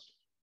spiritual master.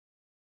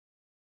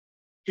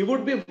 He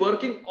would be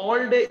working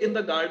all day in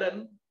the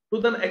garden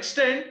to the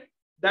extent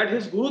that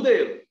his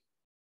Gurudev,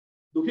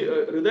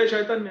 Hriday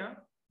Chaitanya,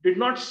 did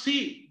not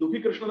see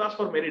Dukhi Krishnadas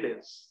for many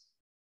days.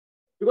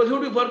 Because he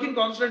would be working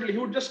constantly. He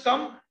would just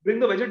come, bring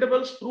the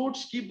vegetables,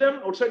 fruits, keep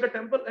them outside the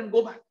temple and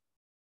go back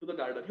to the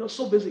garden. He was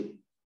so busy.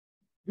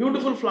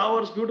 Beautiful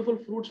flowers, beautiful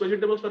fruits,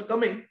 vegetables were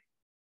coming,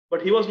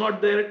 but he was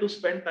not there to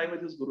spend time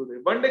with his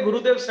Gurudev. One day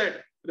Gurudev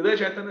said, Hriday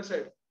Chaitanya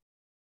said,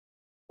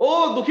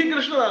 oh, Dukhi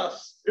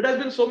Krishnadas, it has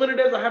been so many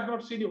days I have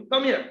not seen you.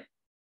 Come here.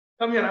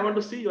 Come here. I want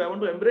to see you. I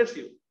want to embrace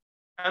you.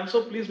 I am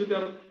so pleased with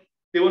your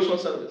devotional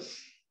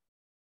service.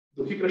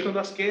 Dukhi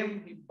Krishnadas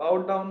came. He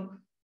bowed down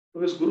to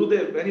his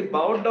Gurudev. When he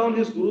bowed down,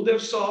 his Gurudev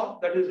saw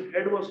that his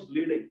head was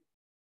bleeding.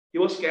 He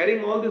was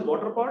carrying all these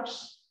water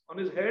pots on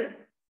his head.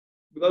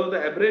 Because of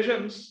the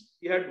abrasions,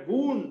 he had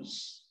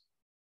wounds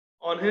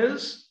on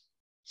his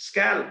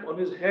scalp, on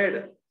his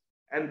head.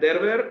 And there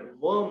were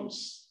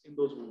worms in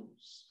those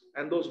wounds.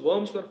 And those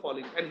worms were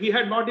falling. And he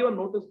had not even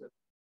noticed them.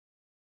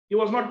 He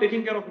was not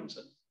taking care of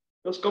himself.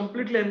 He was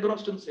completely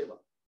engrossed in seva.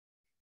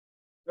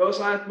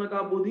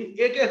 Vyavasayatmaka buddhi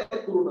eke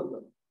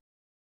kurunandam.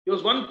 He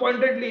was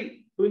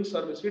one-pointedly doing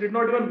service. He did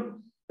not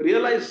even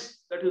realize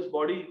that his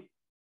body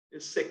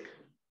is sick.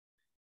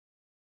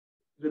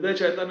 Hriday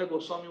Chaitanya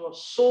Goswami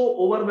was so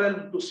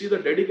overwhelmed to see the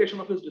dedication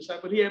of his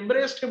disciple. He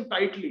embraced him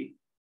tightly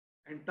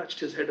and touched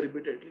his head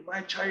repeatedly.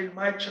 My child,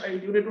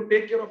 you need to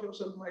take care of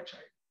yourself, my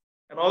child.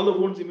 And all the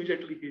wounds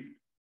immediately healed.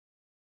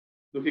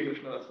 Dukhi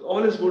Krishnadas,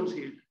 all his wounds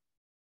healed.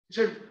 He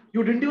said,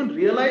 you didn't even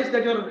realize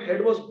that your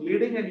head was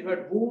bleeding and you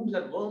had wounds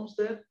and worms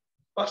there,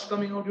 pus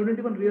coming out. You didn't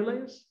even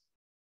realize?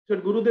 He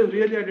said, Gurudev,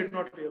 really, I did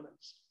not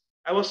realize.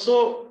 I was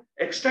so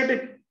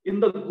ecstatic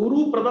in the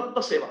Guru Pradatta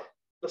Seva,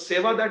 the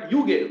Seva that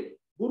you gave,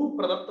 Guru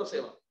Pradatta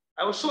Seva.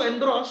 I was so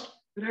engrossed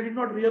that I did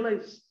not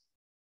realize.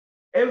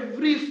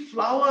 Every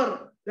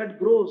flower that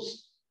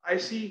grows, I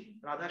see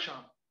Radha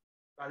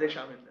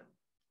Shyam in them.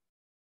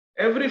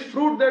 Every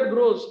fruit that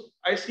grows,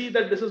 I see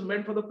that this is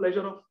meant for the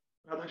pleasure of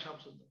Radha Shyam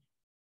Sundar.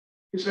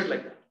 He said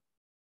like that.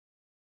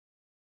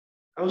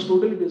 I was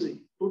totally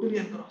busy, totally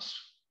engrossed.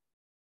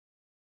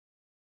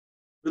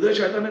 Hridaya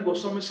Chaitanya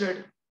Goswami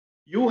said,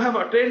 you have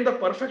attained the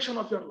perfection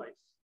of your life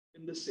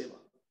in this seva.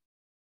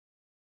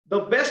 The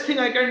best thing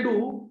I can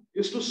do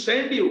is to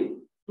send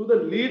you to the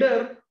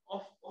leader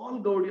of all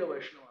Gaudiya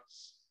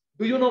Vaishnavas.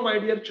 Do you know, my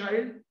dear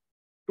child?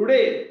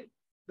 Today,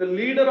 the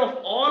leader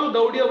of all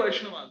Gaudiya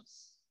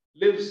Vaishnavas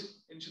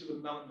lives in Sri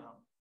Vrindavan Dham.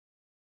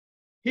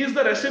 He is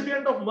the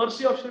recipient of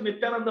mercy of Sri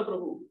Nityananda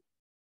Prabhu.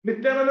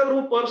 Nityananda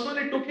Prabhu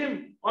personally took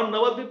him on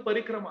Navadvip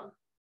Parikrama.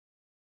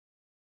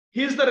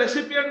 He is the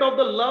recipient of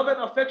the love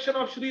and affection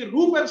of Sri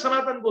Rup and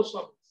Sanatan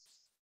Goswami.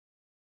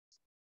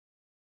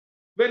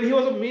 When he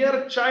was a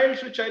mere child,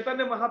 Sri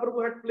Chaitanya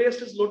Mahaprabhu had placed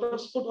his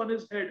lotus foot on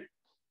his head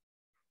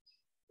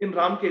in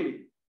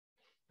Ramkeli.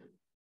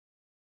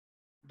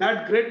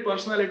 That great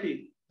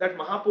personality, that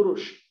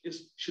Mahapurush,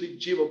 is Sri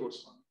Jiva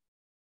Goswami.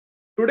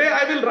 Today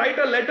I will write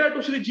a letter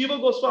to Sri Jiva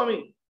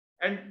Goswami,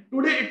 and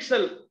today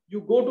itself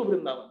you go to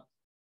Vrindavan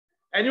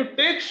and you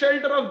take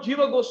shelter of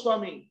Jiva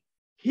Goswami.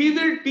 He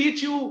will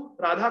teach you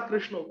Radha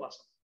Krishna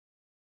Upasana.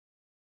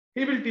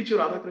 He will teach you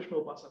Radha Krishna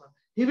Upasana.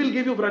 He will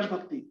give you Vraj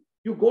Bhakti.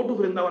 You go to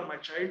Vrindavan, my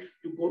child.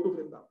 You go to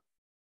Vrindavan.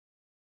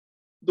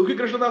 Dukhi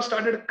Krishnadas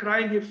started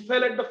crying. He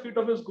fell at the feet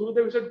of his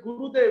Gurudev. He said,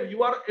 Gurudev,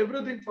 you are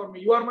everything for me.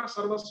 You are my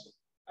sarvasva.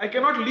 I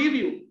cannot leave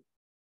you.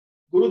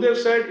 Gurudev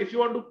said, if you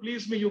want to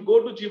please me, you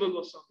go to Jiva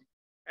Goswami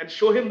and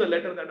show him the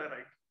letter that I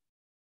write.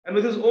 And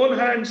with his own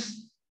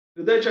hands,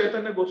 Hridaya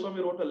Chaitanya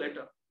Goswami wrote a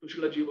letter to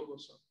Srila Jiva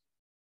Goswami.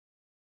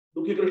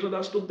 Dukhi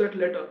Krishnadas took that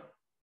letter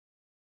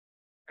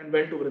and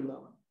went to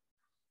Vrindavan.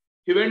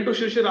 He went to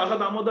Shri Shri Radha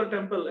Damodar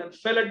temple and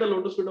fell at the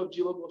lotus feet of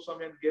Jiva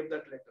Goswami and gave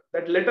that letter.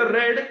 That letter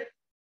read,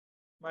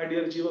 my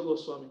dear Jiva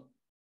Goswami,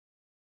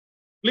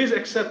 please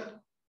accept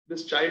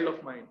this child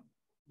of mine,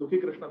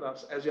 Dukhi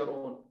Krishnadas, as your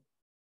own.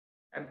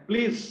 And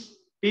please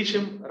teach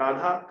him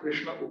Radha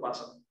Krishna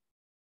Upasana.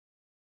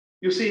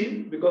 You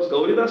see, because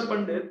Gauridas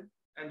Pandit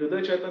and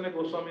Hridaya Chaitanya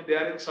Goswami, they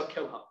are in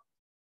Sakhya Bhav.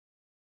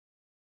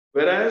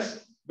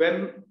 Whereas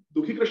when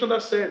Dukhi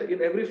Krishnadas said,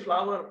 in every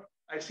flower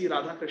I see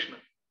Radha Krishna,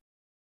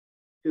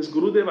 his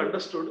Gurudev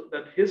understood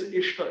that his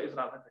Ishta is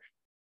Radha Krishna.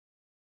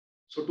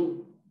 So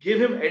to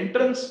give him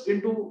entrance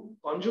into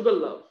conjugal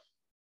love,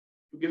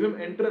 to give him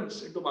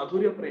entrance into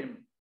Madhurya Prem,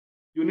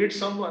 you need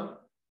someone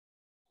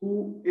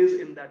who is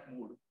in that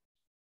mood,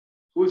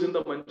 who is in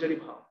the Manjari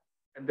Bhav.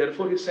 And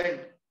therefore he sent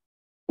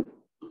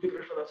Dukhi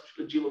Krishnadas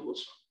to Jiva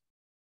Goswami.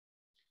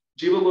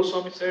 Jiva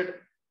Goswami said,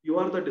 you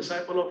are the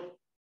disciple of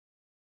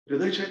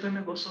Hridaya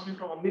Chaitanya Goswami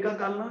from Ambika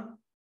Kalna.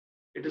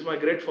 It is my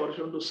great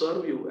fortune to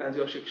serve you as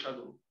your Shiksha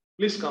Guru.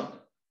 Please come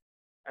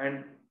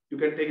and you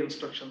can take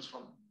instructions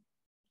from me.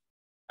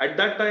 At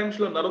that time,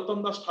 Srila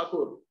Narottam Das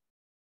Thakur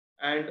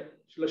and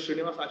Srila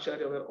Srinivas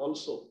Acharya were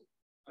also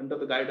under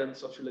the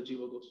guidance of Srila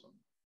Jiva Goswami.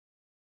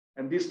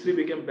 And these three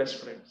became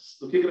best friends.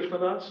 Dukhi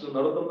Krishnadas, Srila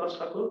Narottam Das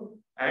Thakur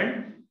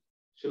and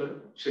Srila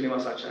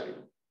Srinivas Acharya.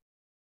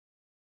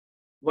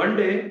 One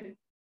day,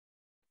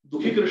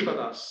 Dukhi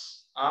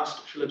Krishnadas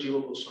asked Srila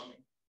Jiva Goswami,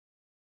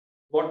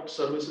 what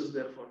service is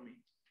there for me?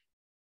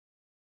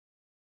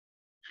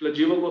 Srila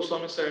Jiva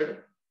Goswami said,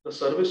 the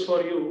service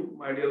for you,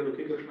 my dear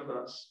Dukhi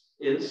Krishnadas,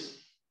 is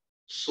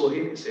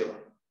Sohini Seva.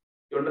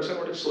 You understand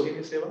what is Sohini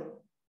Seva?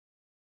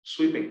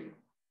 Sweeping.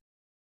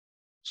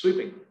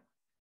 Sweeping.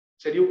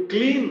 Said you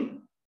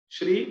clean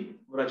Shri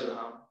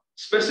Vrajadham.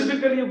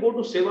 Specifically, you go to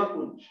Seva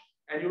Kunj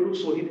and you do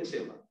Sohini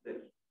Seva there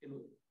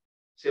in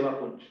Seva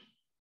Kunj.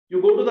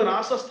 You go to the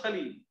Rasa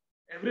Sthali.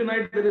 Every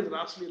night there is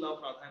Ras Leela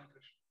of Radha and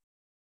Krishna.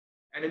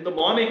 And in the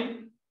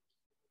morning,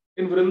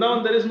 in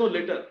Vrindavan, there is no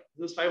litter.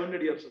 This is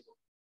 500 years ago.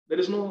 There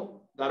is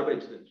no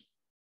garbage there.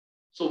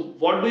 So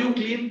what do you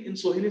clean in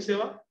Sohini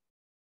Seva?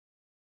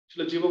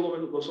 Srila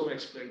Jiva Goswami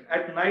explained.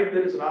 At night,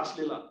 there is Ras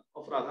Leela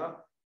of Radha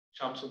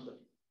Shyam Sundar.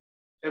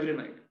 Every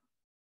night.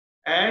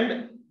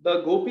 And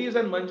the gopis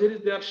and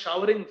manjaris, they are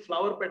showering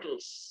flower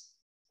petals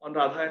on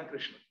Radha and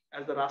Krishna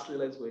as the Ras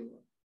Leela is going on.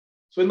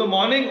 So in the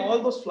morning,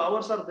 all those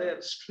flowers are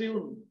there,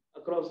 strewn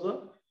across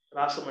the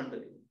Rasa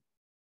Manda.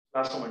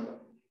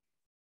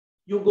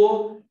 You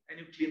go and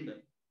you clean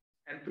them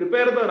and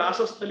prepare the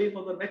Rasa Sthali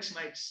for the next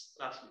night's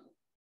Rasa Leela.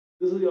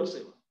 This is your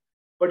seva.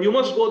 But you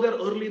must go there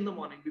early in the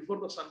morning, before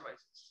the sun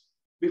rises,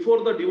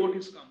 before the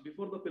devotees come,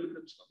 before the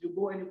pilgrims come. You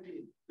go and you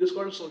clean. This is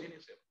called Sohini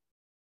Seva.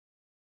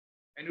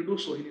 And you do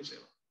Sohini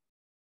Seva.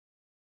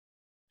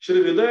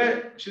 Shri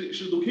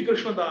Dukhi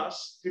Krishna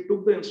Das, he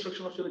took the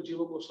instruction of Shri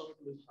Jiva Goswami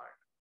to his heart.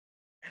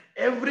 And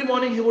every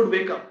morning he would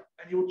wake up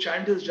and he would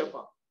chant his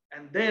japa.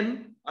 And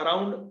then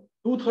around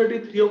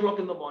 2:30, 3 o'clock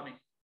in the morning,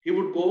 he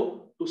would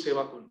go to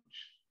Seva Kunj.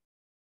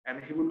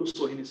 And he would do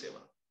Sohini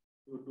Seva.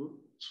 He would do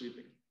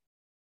sweeping.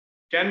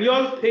 Can you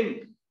all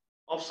think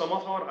of some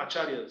of our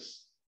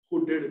acharyas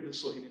who did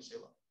this Sohini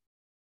Seva?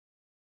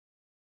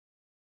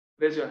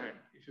 Raise your hand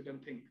if you can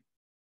think.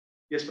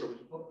 Yes,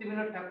 Prabhu.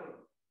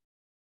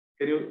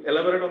 Can you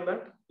elaborate on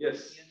that?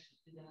 Yes.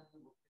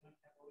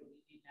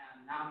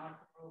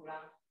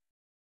 Program,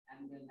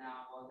 and then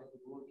all the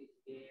devotees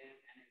there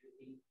and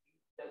everything.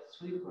 the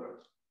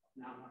sweeper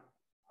Nama.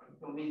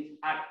 To me,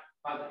 art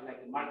was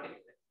like a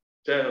marketplace.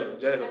 Jai Ho,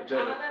 Jai Ho, Jai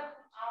Ho.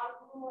 Our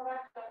Guru Maharaj,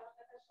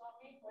 Śyāmānanda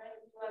Swami, when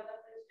he was the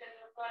president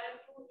of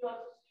Kayantu, he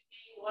also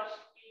speaking,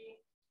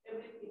 worshipping,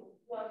 everything.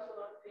 He also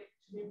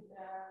with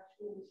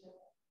Sohini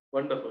Seva.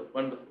 Wonderful,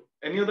 wonderful.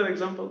 Any other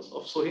examples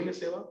of Sohini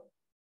Seva?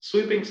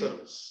 Sweeping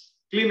service,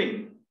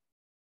 cleaning.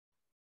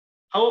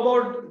 How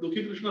about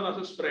Dukhi Krishna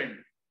Dasa's friend?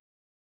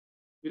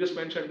 We just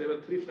mentioned there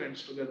were 3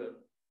 friends together.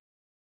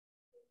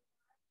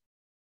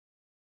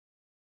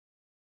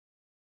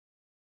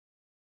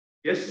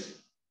 Yes?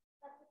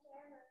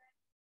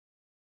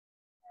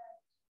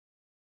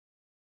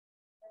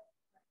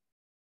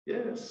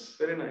 Yes,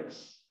 very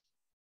nice.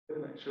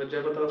 Very nice. Srila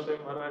Jayapatara Swami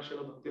Maharaj,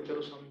 Srila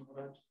Bhakti Swami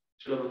Maharaj,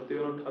 Srila Bhakti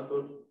Vinod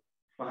Thakur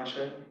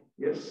Mahashaya.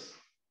 Yes.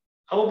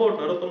 How about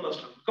Narottam Das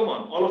Thakur? Come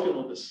on, all of you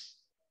know this.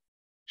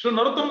 Srila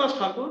Narottam Das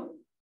Thakur,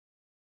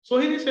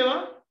 Sohini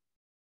Seva.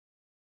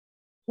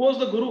 Who was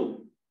the guru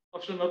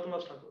of Srila Narottam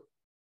Das Thakur?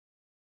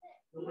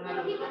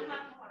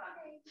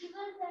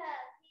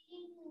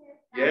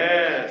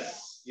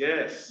 Yes,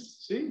 yes.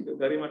 See, the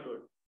Garima told.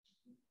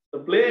 The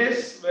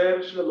place where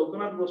Srila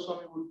Lokanath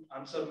Goswami would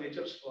answer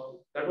nature's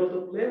call, that was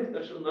the place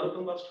that Srila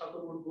Narottam Das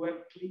Thakur would go and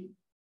clean.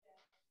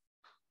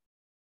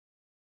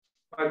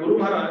 My Guru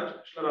Maharaj,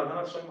 Srila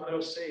Radhanath Swami Maharaj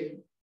was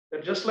saying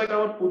that just like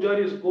our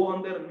pujaris go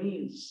on their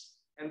knees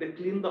and they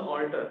clean the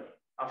altar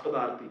after the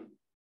arti,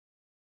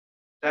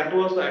 that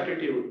was the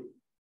attitude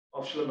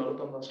of Srila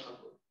Narottam Das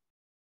Thakur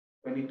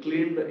when he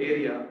cleaned the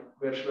area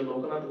where Srila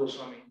Lokanath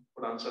Goswami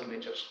would answer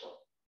nature's call.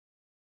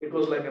 It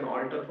was like an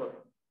altar for him.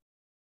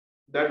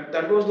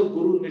 That was the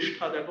Guru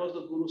Nishtha, that was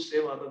the Guru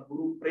Seva, the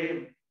Guru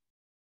Prem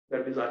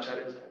that these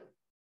acharyas had.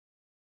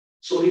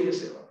 Sohini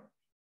Seva.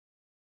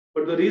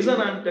 But the reason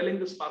I am telling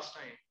this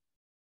pastime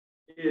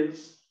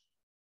is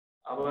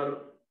our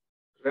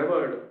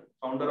revered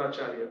founder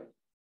Acharya,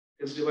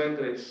 His Divine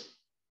Grace,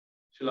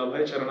 Srila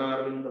Abhay Charana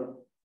Arvinda,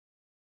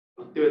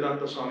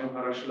 Bhaktivedanta Swami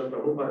Maharaj, Srila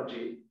Prabhupada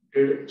Ji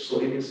did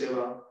Sohini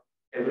Seva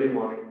every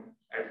morning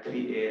at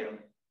 3 a.m.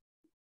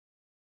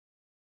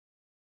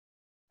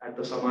 at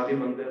the Samadhi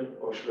Mandir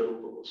of Srila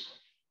Rupa Goswami.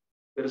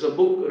 There is a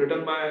book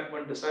written by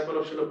one disciple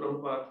of Srila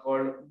Prabhupada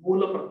called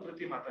Moola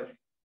Prakriti Mataji.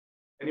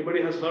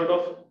 Anybody has heard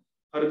of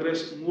Her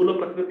Grace Moola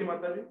Prakriti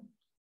Mataji?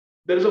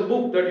 There is a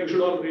book that you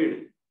should all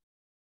read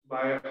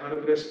by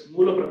Her Grace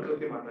Moola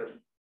Prakriti Mataji.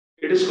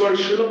 It is called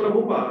Srila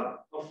Prabhupada,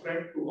 a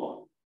Friend to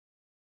All.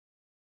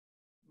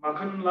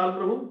 Makhan Lal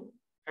Prabhu,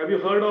 have you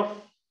heard of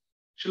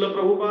Srila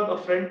Prabhupada, a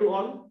Friend to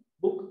All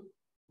book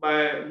by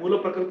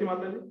Moola Prakriti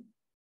Mataji?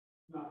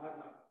 No.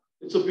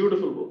 It's a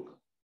beautiful book.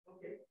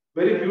 Okay.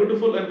 Very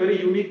beautiful and very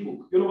unique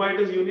book. You know why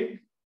it is unique?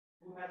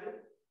 Who has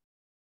it?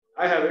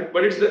 I have it,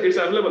 but it's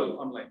available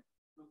online.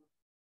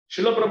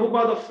 Srila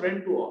Prabhupada, a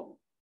Friend to All.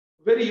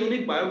 Very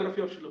unique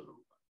biography of Srila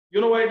Prabhupada.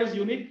 You know why it is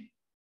unique?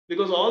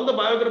 Because all the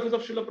biographies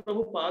of Srila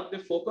Prabhupada, they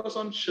focus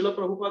on Srila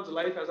Prabhupada's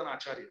life as an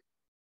Acharya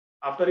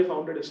after he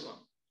founded ISKCON.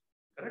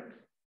 Correct?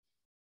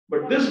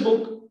 But this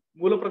book,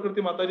 Moola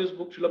Prakriti Mataji's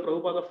book, Srila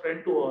Prabhupada, a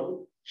Friend to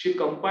All, she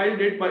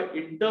compiled it by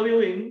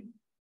interviewing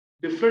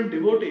different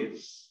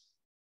devotees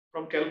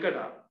from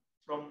Calcutta,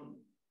 from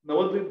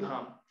Navadvip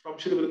Dham, from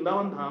Shri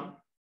Vrindavan Dham,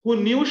 who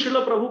knew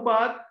Srila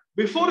Prabhupada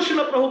before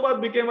Srila Prabhupada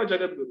became a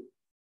Jagat Guru,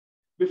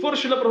 before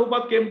Srila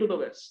Prabhupada came to the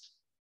West.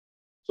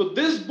 So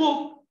this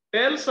book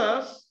tells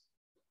us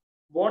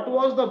what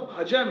was the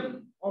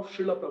bhajan of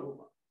Srila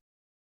Prabhupada.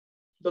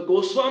 The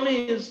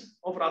Goswamis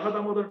of Radha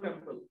Damodar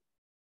temple,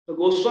 the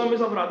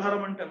Goswamis of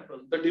Radharaman temple,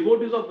 the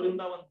devotees of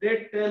Vrindavan,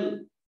 they tell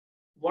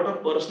what a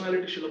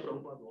personality Srila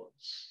Prabhupada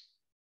was.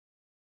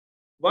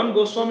 One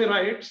Goswami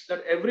writes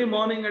that every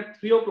morning at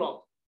 3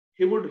 o'clock,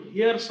 he would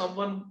hear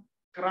someone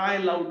cry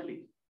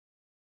loudly.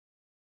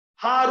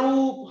 Ha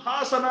Roop,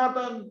 Ha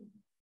Sanatan,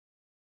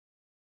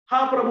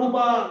 Ha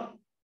Prabhupada.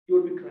 He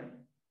would be crying.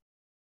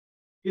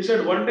 He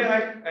said one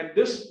day, and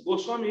this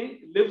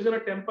Goswami lives in a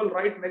temple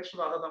right next to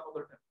Radha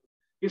Damodar temple.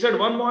 He said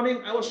one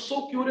morning, I was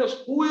so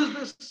curious, who is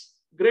this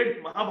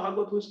great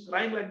Mahabhagavat who is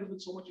crying like this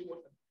with so much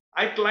emotion?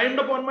 I climbed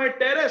up on my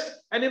terrace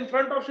and in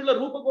front of Srila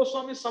Rupa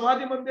Goswami's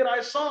Samadhi Mandir,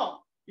 I saw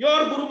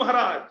your Guru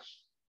Maharaj,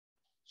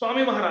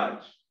 Swami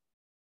Maharaj,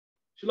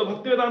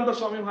 Srila Bhaktivedanta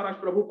Swami Maharaj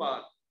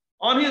Prabhupada,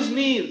 on his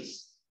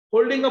knees,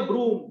 holding a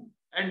broom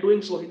and doing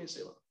Sohini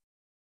Seva,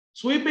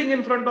 sweeping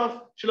in front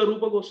of Srila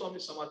Rupa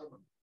Goswami's Samadhi Mandir,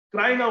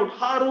 crying out,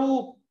 Ha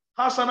Roop,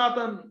 Ha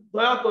Sanatan,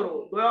 Daya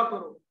Karo, Daya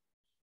Karo.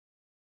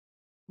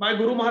 My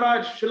Guru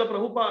Maharaj, Srila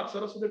Prabhupada,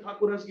 Saraswati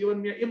Thakur has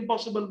given me an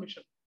impossible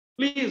mission.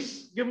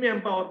 Please give me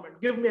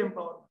empowerment, give me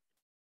empowerment.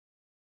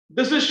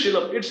 This is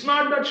Srila. It's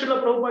not that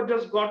Srila Prabhupada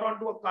just got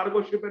onto a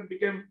cargo ship and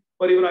became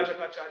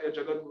Parivrajaka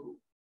Jagat Guru.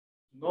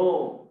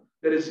 No,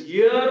 there is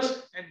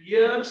years and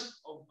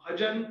years of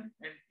bhajan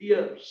and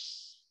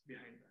tears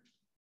behind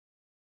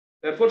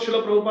that. Therefore,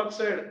 Srila Prabhupada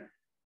said,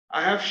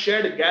 I have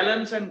shed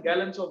gallons and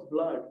gallons of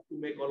blood to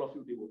make all of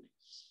you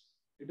devotees.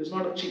 It is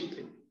not a cheap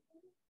thing.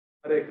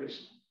 Hare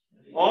Krishna.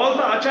 All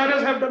the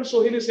acharyas have done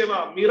Sohini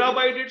Seva.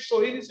 Mirabai did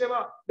Sohini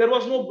Seva. There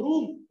was no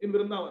broom in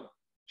Vrindavan.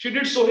 She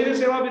did Sohini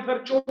Seva with her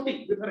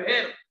choti, with her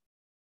hair.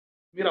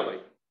 Mirabai.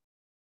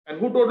 And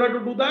who told her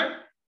to do that?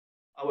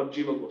 Our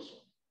Jiva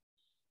Goswami.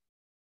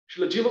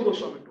 Srila Jiva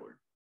Goswami told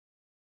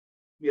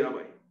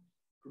Mirabai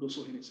to do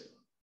Sohini Seva.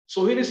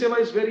 Sohini Seva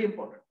is very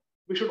important.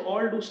 We should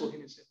all do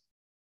Sohini Seva.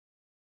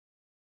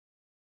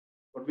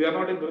 But we are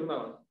not in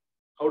Vrindavan.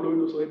 How do we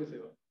do Sohini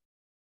Seva?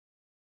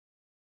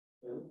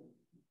 Well,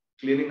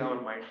 cleaning our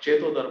mind.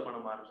 Cheto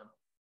Darpana Marjana.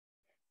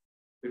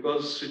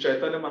 Because Sri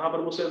Chaitanya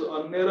Mahaprabhu says,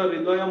 Annera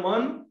Hridaya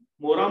Man,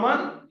 Mora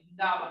Man,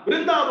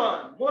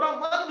 Vrindavan. Mora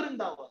Man,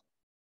 Vrindavan.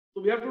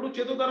 So we have to do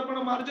Cheto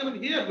Darpana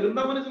Marjana here.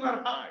 Vrindavan is in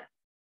our heart.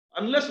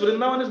 Unless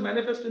Vrindavan is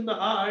manifest in the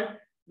heart,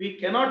 we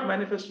cannot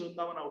manifest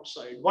Vrindavan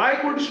outside. Why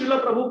could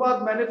Srila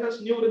Prabhupada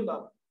manifest new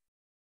Vrindavan?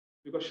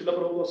 Because Srila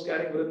Prabhupada was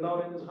carrying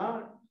Vrindavan in his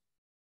heart.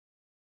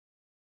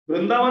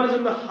 Vrindavan is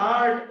in the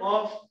heart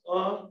of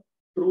a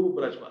true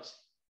Brajvasi.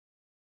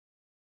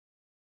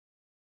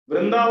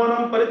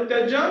 Vrindavanam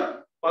Parityajya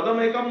Padam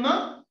Ekam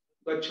Na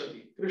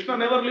Gacchati. Krishna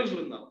never leaves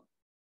Vrindavan.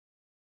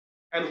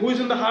 And who is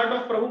in the heart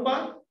of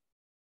Prabhupada?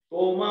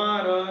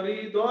 Tomara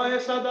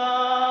Hridaya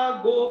Sada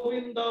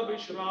Govinda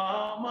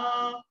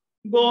Vishrama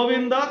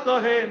Govinda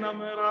Kahe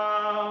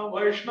Namera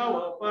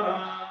Vaishnava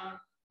Para.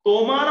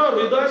 Tomara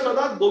Hridaya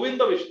Sada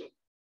Govinda Vishnu.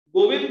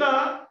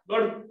 Govinda,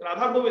 Lord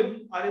Radha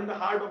Govind are in the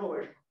heart of a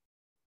Vaishnava.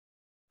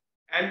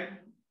 And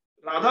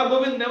Radha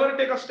Govind never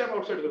take a step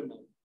outside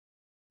Vrindavan.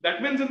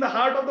 That means in the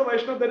heart of the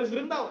Vaishnava there is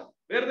Vrindavan.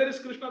 Where there is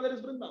Krishna, there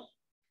is Vrindavan.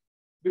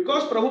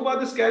 Because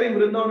Prabhupada is carrying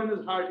Vrindavan in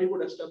his heart, he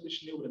would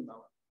establish new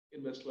Vrindavan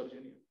in West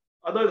Virginia.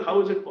 Otherwise, how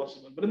is it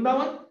possible?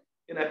 Vrindavan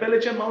in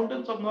Appalachian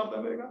Mountains of North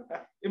America?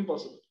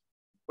 Impossible.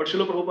 But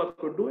Srila Prabhupada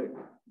could do it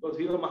because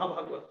he was a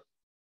Mahabhagavad.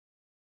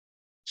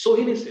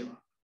 Sohini Seva.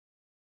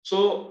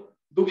 So,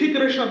 Dukhi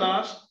Krishna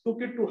Das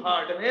took it to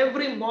heart, and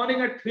every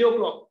morning at 3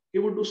 o'clock, he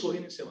would do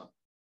Sohini Seva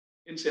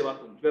in Seva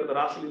Kunj, where the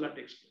Rasa Leela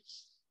takes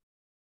place.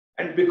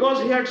 And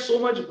because he had so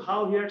much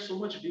bhav, he had so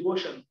much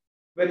devotion,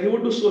 when he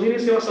would do Sohini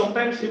Seva,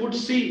 sometimes he would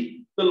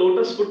see the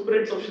lotus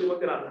footprints of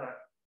Srimati Radharani.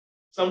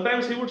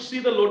 Sometimes he would see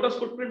the lotus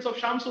footprints of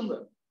Shyam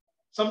Sundar.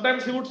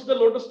 Sometimes he would see the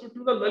lotus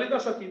footprints of Lalita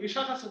Sakhi,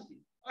 Vishakha Sakhi,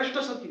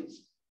 Ashta Sakhis.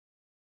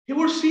 He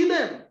would see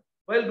them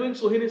while doing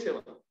Sohini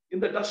Seva in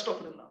the dust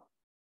of Vrindavan.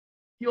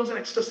 He was in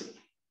ecstasy.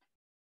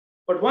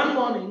 But one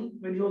morning,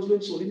 when he was doing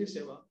Sohini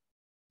Seva,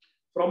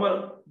 from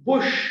a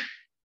bush,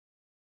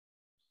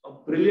 a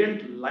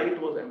brilliant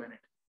light was emanating.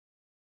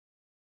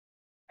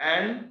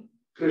 And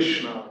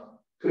Krishna,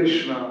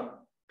 Krishna,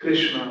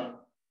 Krishna,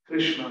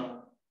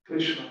 Krishna,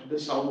 Krishna,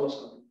 this sound was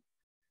coming.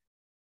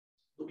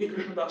 Dukhi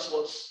Krishna Das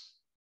was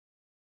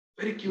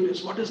very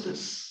curious. What is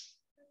this?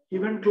 He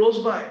went close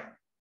by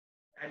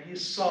and he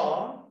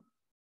saw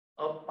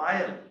a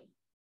pile,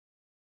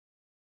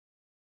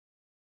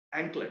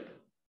 anklet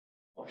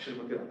of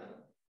Srimati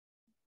Radharani.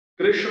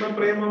 Krishna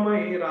Prema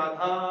Mai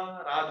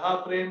Radha,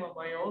 Radha Prema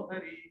Mayo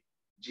Hari,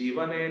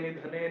 Jivane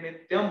Nidhane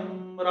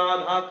Nityam,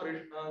 Radha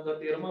Krishna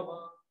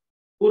Gatirmama.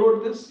 Who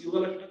wrote this?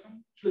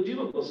 Yugalashtakam? Srila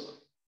Jiva Goswami.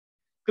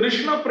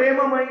 Krishna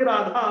Prema Mai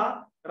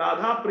Radha,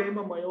 Radha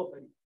Prema Mayo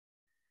Hari.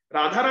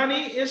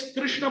 Radharani is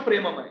Krishna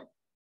Prema Mai.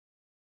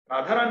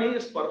 Radharani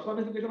is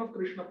personification of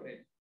Krishna Prema.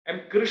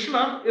 And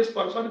Krishna is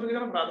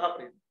personification of Radha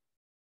Prema.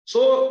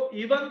 So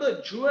even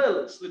the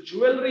jewels, the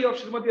jewelry of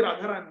Srimati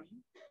Radharani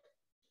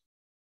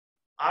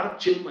are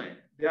Chinmay.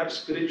 They are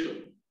spiritual.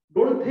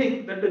 Don't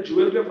think that the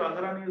jewelry of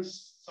Radharani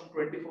is some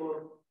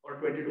 24 or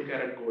 22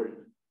 karat gold.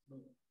 No.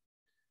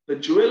 The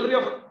jewelry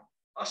of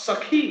a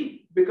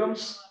Sakhi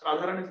becomes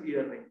Radharani's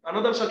earring.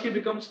 Another Sakhi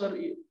becomes her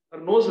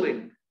nose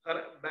ring,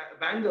 her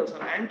bangles,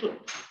 her anklet.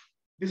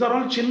 These are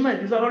all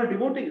Chinmay. These are all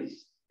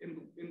devotees in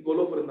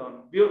Golok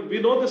Vrindavan. We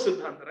know this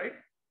Siddhanta, right?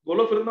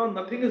 Golok Vrindavan,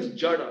 nothing is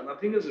jada,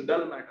 nothing is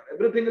dull matter.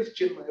 Everything is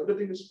Chinmay,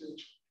 everything is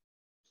spiritual.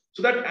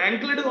 So that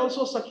anklet is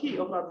also Sakhi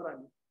of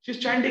Radharani. She's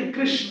chanting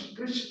Krishna,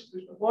 Krishna,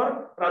 Krishna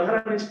for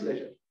Radharani's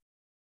pleasure.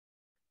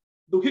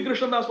 Dukhi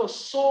Krishna Das was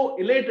so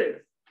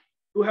elated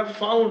to have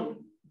found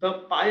the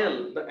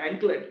pile, the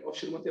anklet of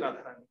Srimati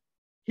Radharani.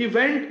 He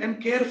went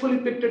and carefully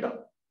picked it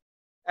up.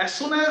 As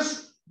soon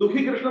as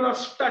Dukhi Krishna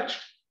Das touched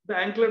the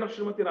anklet of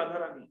Srimati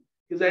Radharani,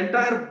 his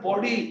entire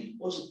body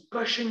was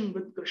gushing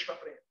with Krishna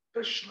prayer.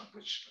 Krishna,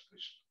 Krishna,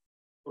 Krishna.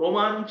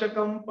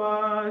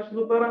 Romanchakampa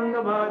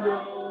Shrutaranga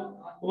Bhajo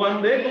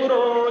Vande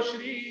Guru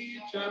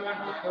Shri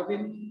Charana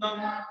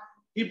Kavindam.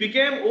 He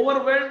became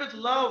overwhelmed with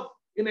love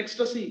in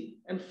ecstasy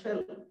and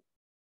fell.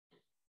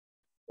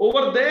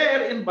 Over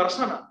there in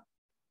Barsana,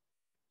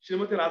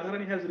 Srimati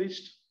Radharani has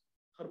reached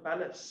her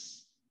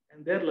palace.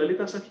 And there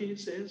Lalita Sakhi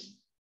says,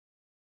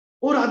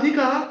 "Oh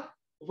Radhika,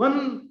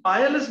 one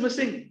pile is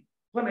missing.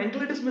 One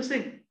anklet is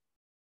missing."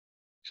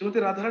 Srimati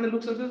Radharani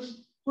looks and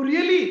says, "Oh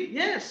really?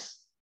 Yes.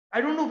 I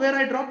don't know where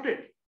I dropped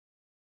it."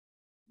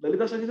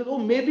 Lalita Sakhi says, "Oh,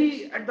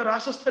 maybe at the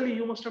Rasasthali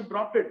you must have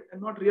dropped it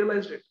and not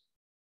realized it."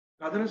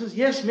 Radharani says,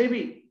 "Yes,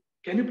 maybe.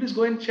 Can you please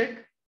go and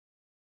check?"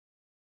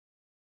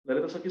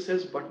 Lalita Sakhi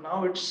says, "But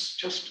now it's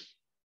just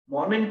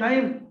morning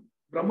time,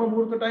 Brahma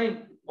Muhurta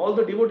time. All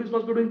the devotees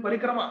must be doing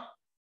parikrama.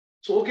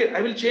 So, okay,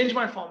 I will change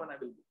my form and I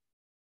will go."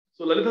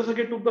 So Lalita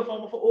Sakhi took the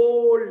form of an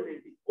old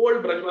lady, old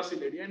Brajvasi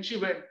lady, and she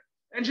went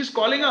and she's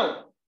calling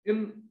out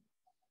in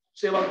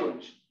Seva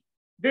Kunj.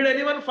 Did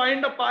anyone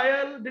find a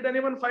payal? Did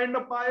anyone find a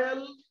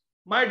payal?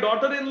 My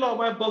daughter-in-law,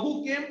 my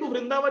Bahu came to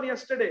Vrindavan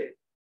yesterday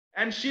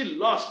and she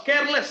lost,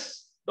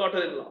 careless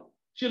daughter-in-law.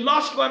 She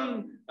lost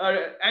one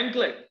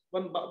anklet,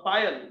 one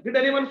payal. Did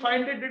anyone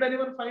find it? Did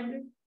anyone find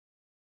it?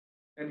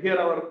 And here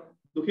our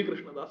Dukhi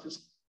Krishna Das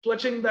is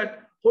clutching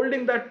that,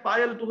 holding that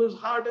payal to his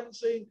heart and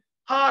saying,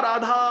 Ha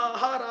Radha,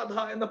 Ha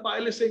Radha. And the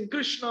payal is saying,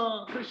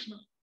 Krishna, Krishna.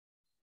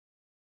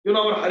 You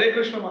know, our Hare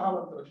Krishna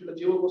Mahamantra, Srila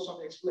Jiva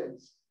Goswami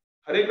explains,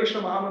 Hare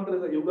Krishna Mahamantra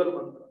is a Yugal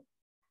mantra.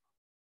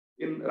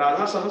 In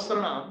Radha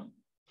Sahasranam,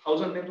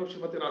 1000 names of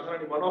Srimati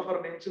Radharani, one of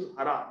her names is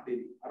Hara,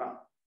 Devi, Hara.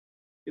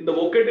 In the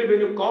vocative,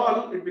 when you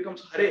call, it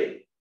becomes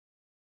Hare.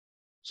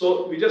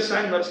 So we just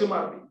sang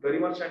Narsimharti, very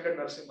much chanted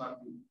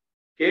Narsimharti.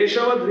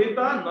 Keshava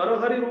Dhrita,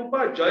 Narahari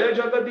Rupa, Jaya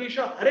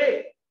Jagadisha,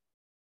 Hare.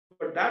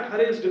 But that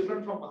Hare is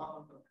different from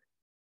Mahamantra.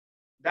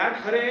 That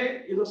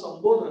Hare is a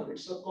Sambodhan,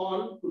 it's a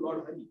call to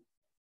Lord Hari.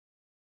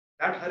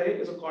 That Hare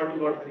is a call to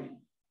Lord Hari.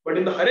 But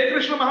in the Hare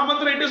Krishna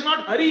Mahamantra, it is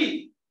not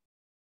Hari.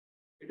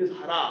 It is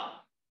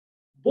Hara.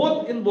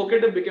 Both in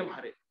vocative became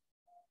Hare.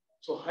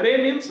 So Hare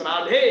means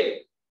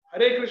Radhe.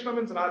 Hare Krishna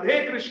means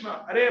Radhe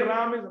Krishna. Hare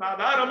Ram is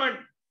Radha Raman.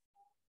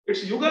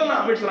 It's Yugal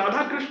Naam. It's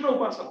Radha Krishna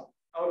Upasana.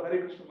 Our Hare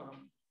Krishna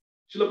Mahamantra.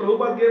 Srila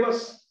Prabhupada gave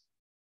us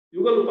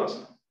Yugal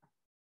Upasana.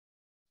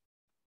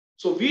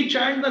 So we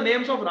chant the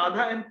names of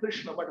Radha and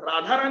Krishna, but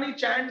Radharani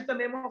chants the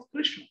name of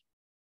Krishna.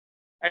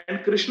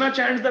 And Krishna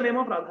chants the name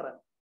of Radharani.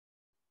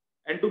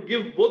 And to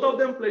give both of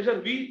them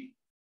pleasure, we,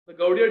 the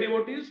Gaudiya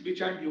devotees, we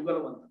chant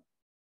Yugal Mantra.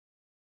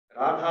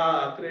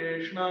 Radha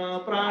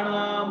Krishna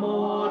Prana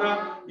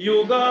Mora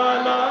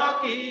Yugala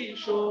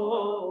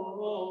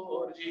Kishore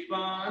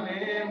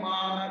Jivane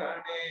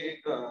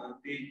Marane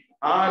Gati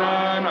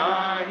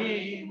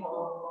Aranahi Mo.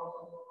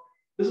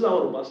 This is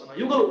our Upasana,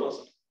 Yugal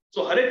Upasana.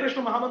 So Hare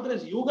Krishna Mahamantra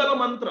is Yugala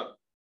Mantra,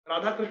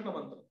 Radha Krishna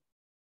Mantra.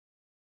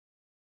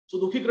 So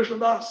Dukhi Krishna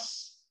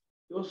Das,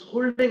 he was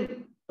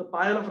holding the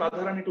payal of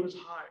Radharani to his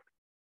heart.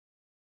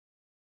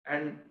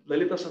 And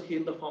Lalita Sakhi,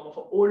 in the form of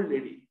an old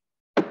lady,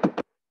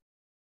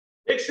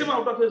 takes him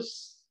out of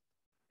his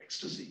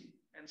ecstasy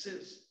and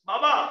says,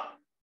 Baba,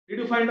 did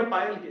you find a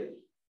payal here?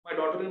 My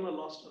daughter-in-law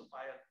lost her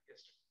payal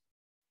yesterday.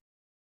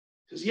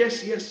 He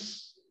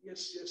says,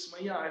 yes,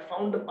 Maya, I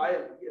found a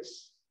payal,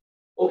 yes.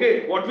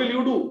 Okay, what will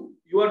you do?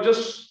 You are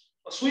just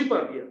a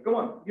sweeper here. Come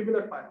on, give me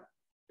that payal.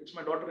 It's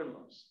my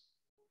daughter-in-law's.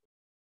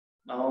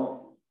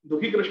 Now,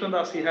 Dukhi Krishna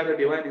Das, he had a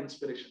divine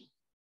inspiration.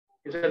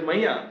 He said,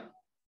 Maya,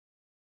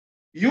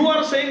 you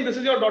are saying this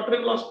is your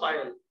daughter-in-law's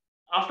payal.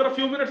 After a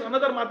few minutes,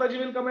 another Mataji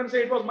will come and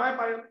say, it was my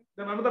payal.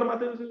 Then another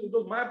Mataji will say, it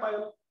was my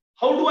payal.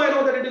 How do I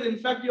know that it is in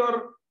fact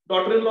your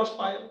daughter-in-law's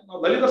payal? Now,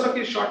 Lalita Sakhi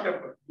is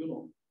short-tempered, you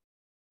know.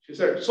 She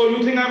said, so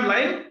you think I'm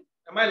lying?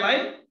 Am I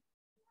lying?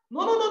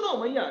 No,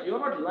 Maya, you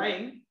are not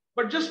lying,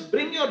 but just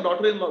bring your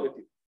daughter-in-law with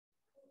you.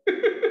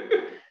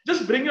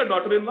 Just bring your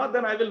daughter-in-law,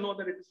 then I will know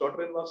that it is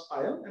daughter-in-law's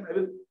payal, and I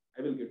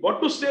will give.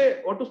 What to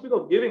speak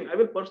of giving, I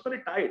will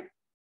personally tie it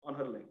on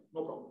her leg.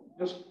 No problem.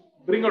 Just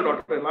bring your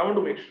daughter-in-law. I want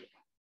to make sure.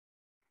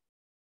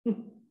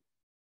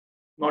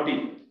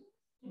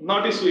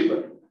 Naughty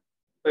sweeper.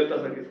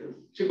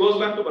 She goes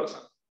back to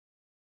Barsan.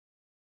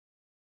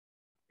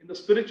 In the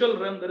spiritual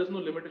realm, there is no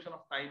limitation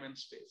of time and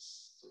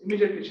space. So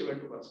immediately she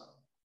went to Barsan.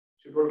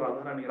 She told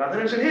Radharani.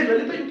 Radharani said, hey,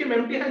 Lalita, you came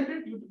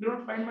empty-handed. You did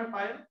not find my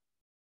payal.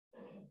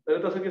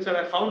 Lalita Sakhi said,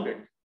 I found it.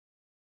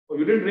 Oh,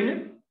 you didn't bring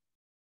it?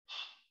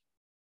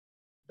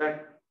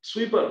 That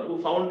sweeper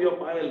who found your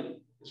payal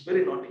is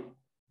very naughty.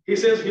 He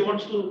says he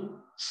wants to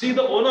see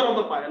the owner of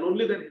the payal.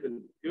 Only then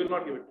he will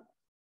not give it.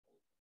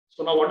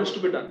 So now what is to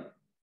be done?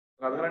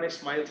 Radharani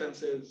smiles and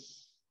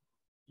says,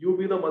 you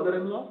be the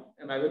mother-in-law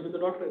and I will be the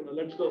daughter-in-law.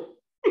 Let's go.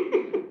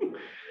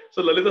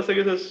 So Lalita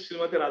Sakhi says,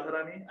 Srimati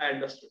Radharani, I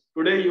understood.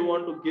 Today you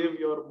want to give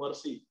your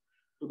mercy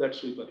to that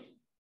sweeper.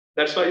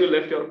 That's why you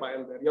left your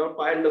payal there. Your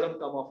payal doesn't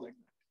come off like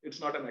that.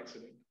 It's not an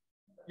accident.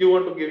 You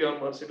want to give your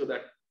mercy to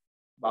that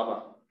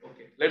Baba.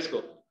 Okay, let's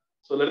go.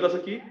 So Lalita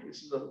Sakhi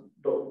is the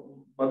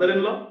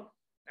mother-in-law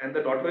and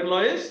the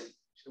daughter-in-law is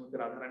Srimati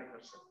Radharani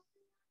herself.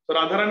 So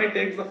Radharani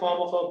takes the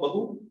form of a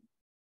Bahu,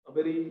 a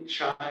very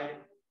shy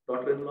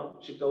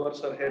daughter-in-law. She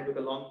covers her head with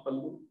a long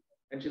pallu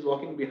and she's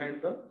walking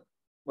behind the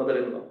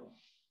mother-in-law.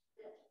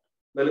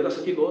 Lalita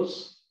Sakhi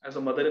goes as a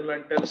mother-in-law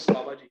and tells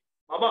Babaji,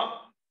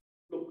 Baba,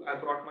 look, I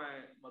brought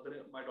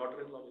my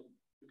daughter-in-law with me.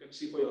 You can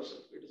see for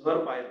yourself. It is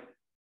her payal.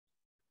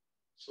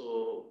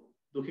 So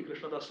Dukhi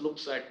Krishna Das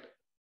looks at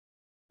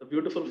the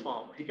beautiful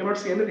form. He cannot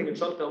see anything.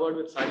 It's all covered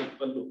with sari,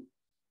 pallu.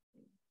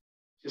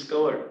 She's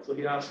covered. So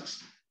he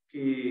asks,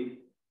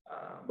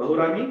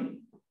 Bahurani,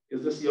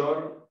 is this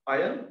your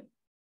payal?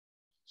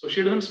 So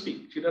she doesn't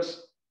speak. She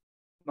just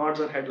nods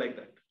her head like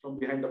that from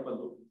behind the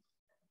pallu.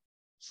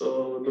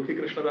 So Dukhi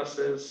Krishna Das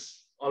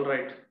says, all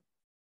right.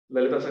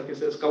 Lalita Sakhi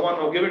says, come on,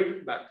 now give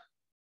it back.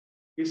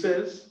 He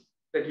says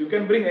that you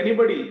can bring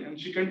anybody and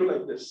she can do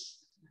like this.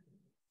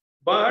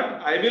 But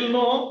I will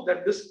know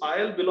that this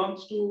pile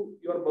belongs to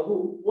your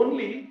Bahu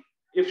only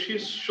if she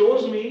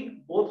shows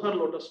me both her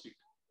lotus feet.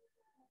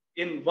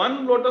 In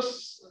one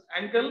lotus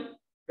ankle,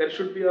 there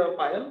should be a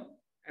pile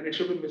and it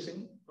should be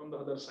missing from the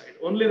other side.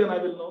 Only then I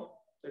will know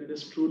that it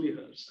is truly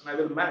hers. And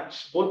I will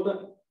match. Both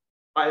the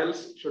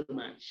piles should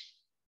match.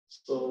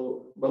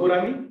 So,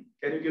 Bahurani,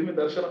 can you give me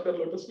darshan of your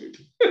lotus feet?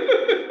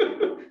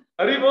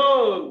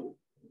 Haribol!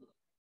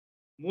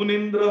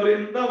 Munindra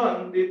Vrinda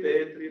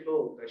Vandite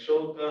Triloka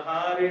Shoka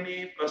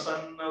Harini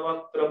Prasanna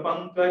Vaktra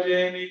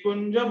Pankajeni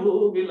Kunja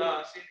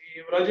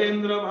Bhuvilasini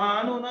Vrajendra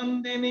Bhanu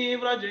Nandini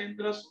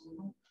Vrajendra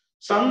Sunu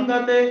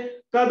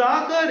Sangate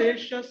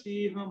Kadakaresha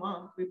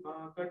Sihama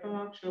Kripa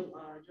Kataksha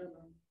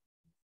Bhajana.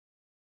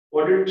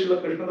 What did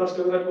Srila Krishnadas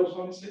Kaviraj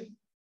Goswami say?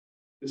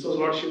 This was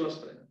Lord Shiva's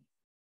prayer.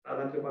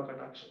 Radha Kripa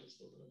Kataksha.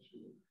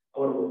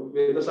 Our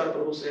Vedasar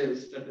Prabhu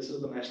says that this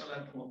is the national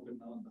anthem of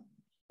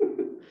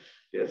Vrindavan.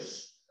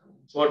 Yes.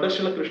 So what does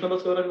Srila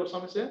Krishnadas Kaviraj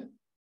Goswami say?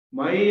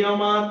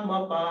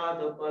 Mayyamatma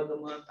pada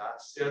padma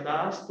tasya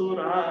dastu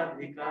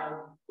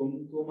radhika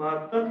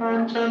kumkumarta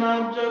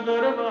kanchanabja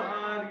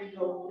garbahari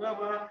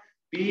gaurava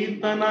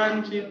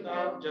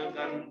pitananchitabja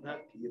gandha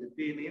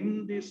kirti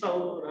nindi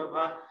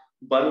saurava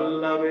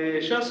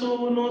ballavesha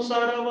sunu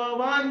sarva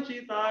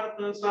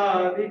vanchitartha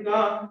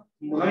sadhika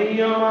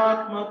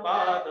Mayyamatma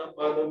pada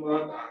padma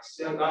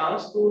tasya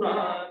dastu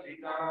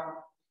radhika.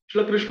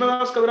 Srila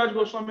Krishnadas Kaviraj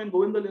Goswami in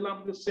Govinda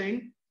Leela is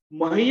saying,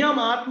 Mahyam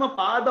Atma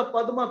Pada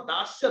Padma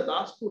Dasya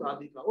Dastu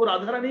Radhika. Oh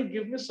Radharani,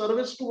 give me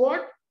service to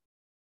what?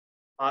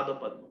 Pada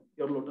Padma,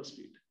 your lotus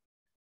feet.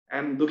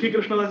 And Dukhi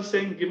Krishnadas is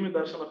saying, give me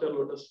darshan of your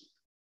lotus feet.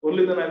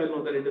 Only then I will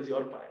know that it is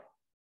your pile.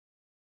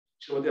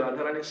 Srimati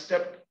Radharani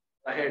stepped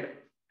ahead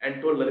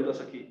and told Lalita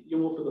Sakhi, you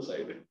move to the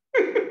side.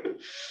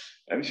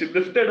 And she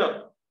lifted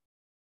up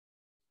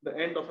the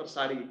end of her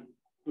sari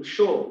to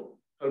show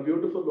her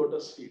beautiful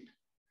lotus feet,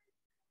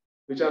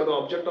 which are the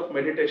object of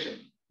meditation.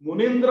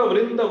 Munindra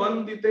Vrinda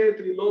Vandite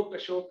Triloka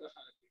Shoka,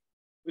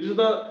 which is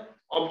the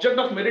object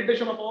of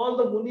meditation of all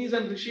the Munis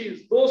and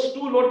Rishis. Those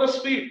two lotus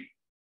feet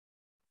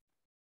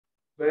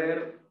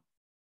were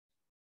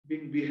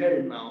being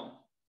beheld now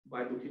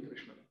by Dukhi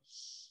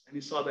Krishnadas. And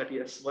he saw that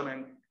yes, one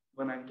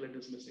anklet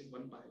is missing,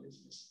 one pile is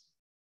missing.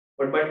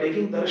 But by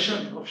taking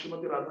darshan of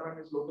Srimati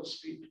Radharani's lotus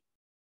feet,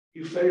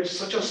 he felt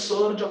such a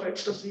surge of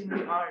ecstasy in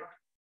the heart.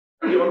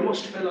 He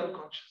almost fell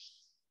unconscious.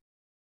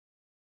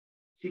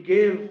 He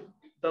gave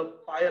the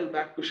pile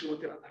back to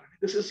Srimati Radharani.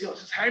 This is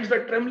yours. His hands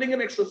were trembling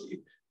in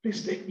ecstasy.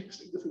 Please take,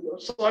 this is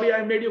yours. Sorry,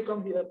 I made you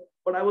come here,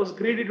 but I was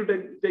greedy to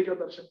take your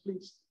darshan.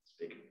 Please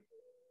take it.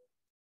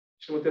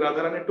 Srimati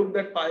Radharani took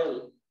that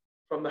pile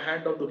from the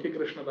hand of Dukhi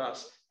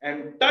Krishnadas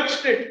and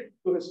touched it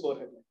to his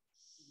forehead.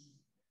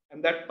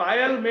 And that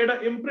pile made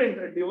an imprint,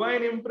 a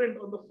divine imprint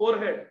on the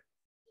forehead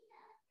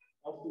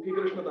of Dukhi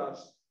Krishnadas,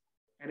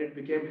 and it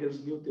became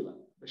his new tilak,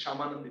 the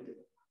Śyāmānanda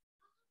tilak.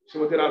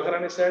 Srimati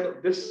Radharani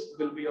said, this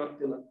will be your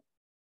tilak.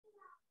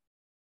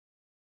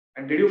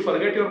 And did you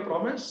forget your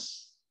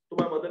promise to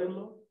my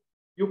mother-in-law?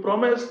 You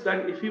promised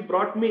that if he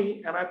brought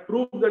me and I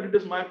proved that it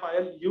is my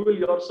pile, you will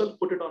yourself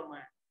put it on my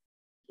hand.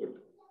 Good.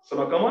 So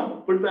now come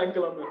on, put the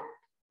ankle on my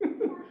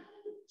hand.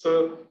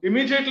 So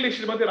immediately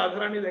Srimati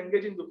Radharani is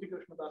engaging Dukhi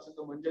Krishnadas in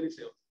the Manjari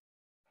Seva.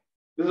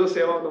 This is a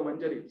Seva of the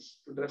Manjaris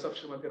to dress up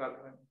Srimati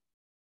Radharani.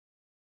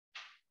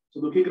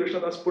 So Dukhi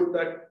Krishnadas put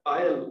that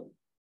pile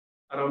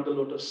around the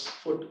lotus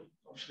foot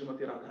of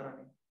Srimati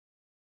Radharani.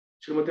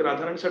 Srimati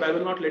Radharani said, I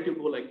will not let you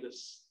go like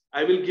this.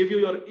 I will give you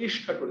your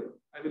Ishta today.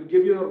 I will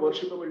give you your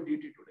worshipable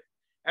deity today.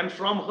 And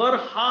from her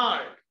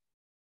heart,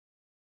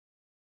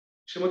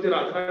 Srimati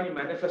Radharani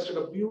manifested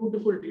a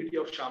beautiful deity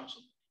of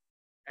Śyāmānanda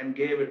and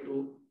gave it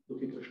to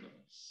Dukhi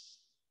Krishnadas.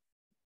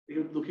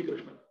 Dukhi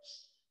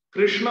Krishnadas.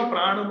 Krishna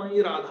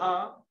Pranamayi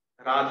Radha,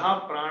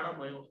 Radha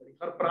Pranamayo Hari.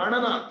 Her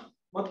Prananath,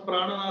 Mat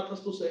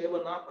Prananathastu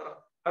Seva Na Para.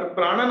 Her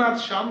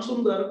Prananath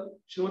Śyāmānanda,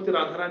 Srimati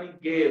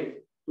Radharani gave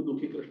to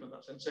Dukhi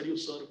Krishnadas and said, you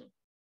serve him.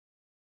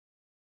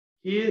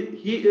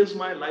 He is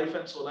my life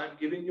and soul. I am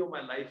giving you my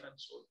life and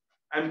soul.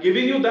 I am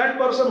giving you that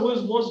person who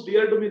is most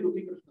dear to me,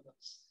 Dukhi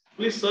Krishnadas.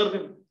 Please serve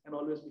him and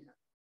always be happy.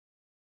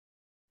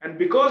 And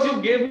because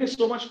you gave me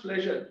so much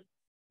pleasure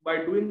by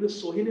doing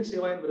this Sohini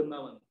Seva in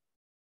Vrindavan,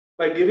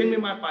 by giving me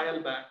my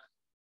pile back,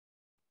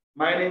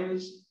 my name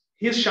is,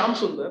 he is Shyam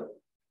Sundar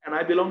and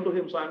I belong to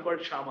him. So I am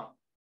called Shyama.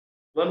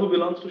 One who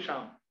belongs to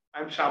Shyam.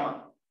 I am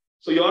Shyama.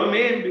 So your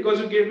name,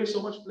 because you gave me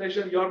so much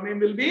pleasure, your name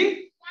will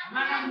be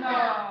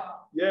Śyāmānanda.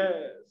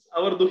 Yes.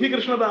 Our Dukhi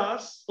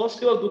Krishnadas, first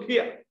he was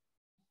Dukhiya.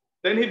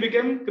 Then he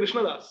became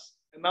Krishnadas.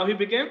 And now he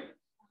became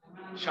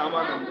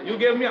Śyāmānanda. You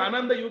gave me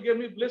Ananda, you gave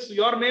me bliss. So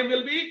your name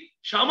will be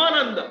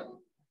Śyāmānanda.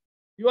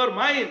 You are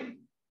mine.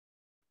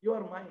 You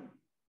are mine.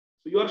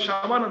 So you are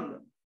Śyāmānanda.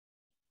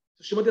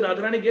 So Srimati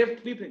Radharani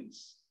gave three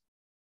things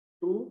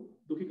to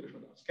Dukhi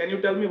Krishnadas. Can you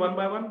tell me one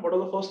by one? What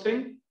was the first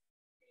thing?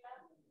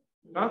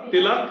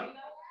 Tilak.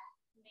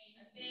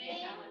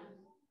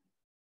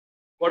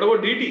 What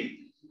about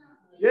deity?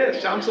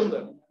 Yes, Shyam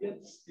Sundar.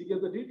 Yes, he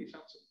gave the deity,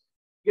 Shyam Sundar.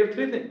 He gave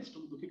three things to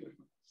Dukhi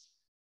Krishnadas.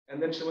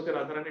 And then Srimati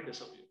Radharani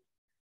disappeared.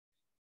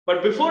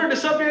 But before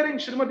disappearing,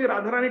 Srimati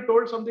Radharani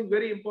told something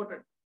very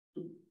important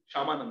to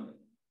Śyāmānanda.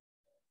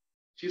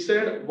 She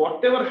said,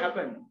 whatever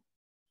happened,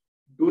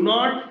 do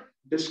not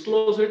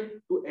disclose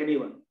it to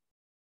anyone.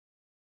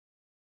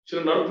 Shri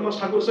Narottam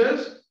Thakur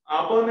says,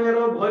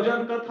 Apanero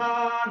bhajan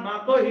katha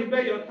na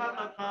kahibe yatha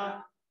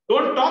katha.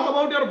 Don't talk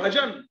about your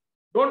bhajan.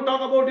 Don't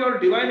talk about your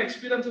divine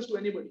experiences to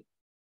anybody.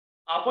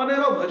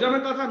 Apanero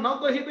bhajan katha na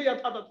kahibe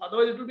yatha katha.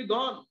 Otherwise it will be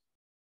gone.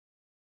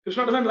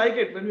 Krishna doesn't like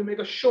it when we make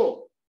a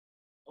show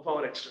of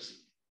our ecstasy.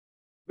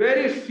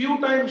 Very few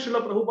times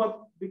Srila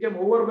Prabhupada became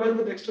overwhelmed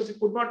with ecstasy,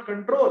 could not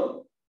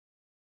control.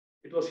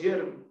 It was here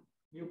in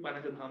New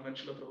Panajadham when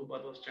Srila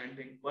Prabhupada was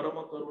chanting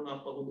Parama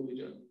Karuna Pahudu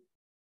Vijan.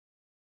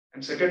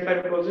 And second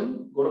time it was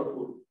in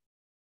Gorakhpur,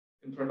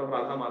 in front of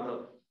Radha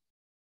Madhav.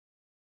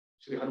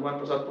 Shri Hanuman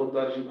Prasad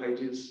Poddar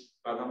Bhaiji's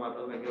Radha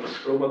Madhav, and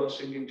Prabhupada was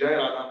singing Jai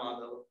Radha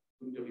Madhav.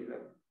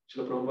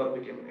 Srila Prabhupada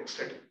became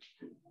ecstatic.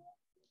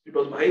 It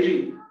was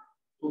Bhaiji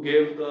who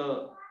gave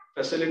the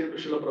facility to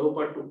Srila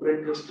Prabhupada to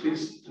print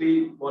his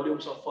three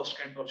volumes of first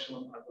canto of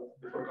Śyāmānanda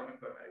before coming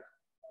to America.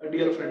 A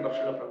dear friend of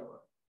Srila Prabhupada.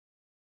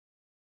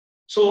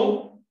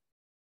 So,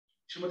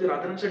 Srimati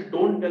Radharani said,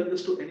 don't tell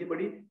this to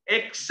anybody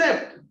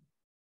except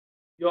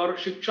your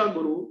Shiksha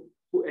Guru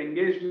who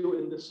engaged you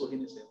in this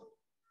Sohini Seva.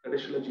 That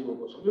is Srila Jiva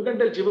Goswami. You can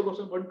tell Jiva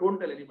Goswami, but don't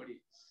tell anybody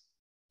else.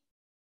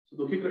 So,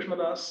 Dukhi Krishna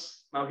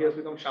Das, now he has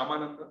become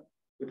Śyāmānanda.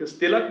 With his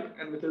tilak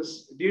and with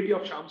his deity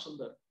of Shyam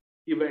Sundar,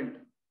 he went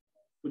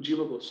to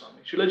Jiva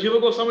Goswami. Srila Jiva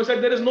Goswami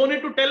said, there is no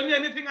need to tell me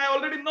anything, I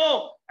already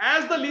know.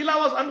 As the Leela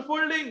was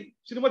unfolding,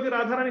 Srimati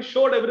Radharani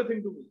showed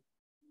everything to me.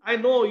 I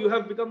know you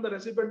have become the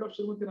recipient of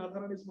Srimati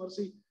Radharani's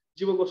mercy.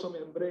 Jiva Goswami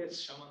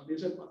embraced Śyāmānanda. He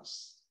said,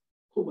 Pass.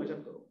 Khub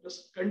bhajan karo.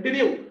 Just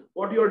continue.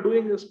 What you are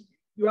doing is,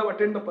 you have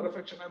attained the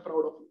perfection. I am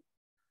proud of you.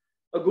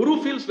 A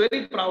guru feels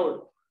very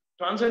proud,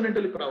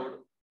 transcendentally proud,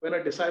 when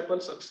a disciple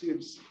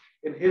succeeds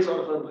in his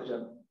or her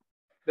bhajan.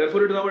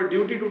 Therefore, it is our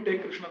duty to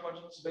take Krishna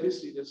consciousness very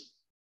seriously.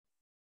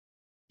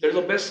 That is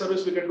the best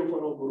service we can do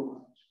for our Guru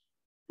Maharaj,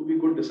 to be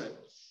good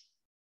disciples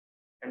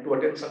and to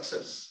attain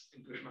success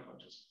in Krishna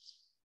consciousness.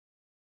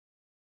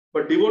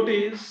 But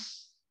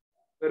devotees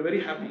were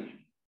very happy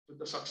with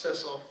the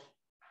success of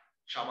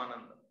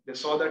Śyāmānanda. They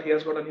saw that he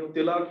has got a new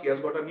tilak, he has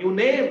got a new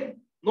name.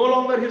 No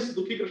longer his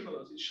Dukhi Krishna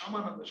Das, he's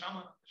Śyāmānanda,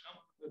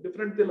 a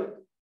different tilak.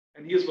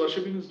 And he is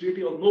worshipping his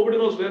deity. Nobody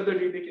knows where the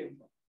deity came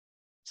from.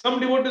 Some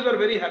devotees are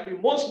very happy.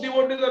 Most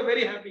devotees are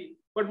very happy.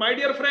 But my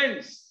dear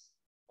friends,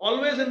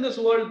 always in this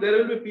world, there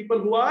will be people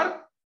who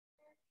are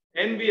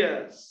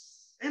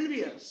envious.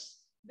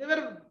 Envious. They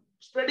were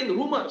spreading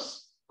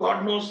rumors.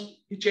 God knows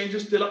he changed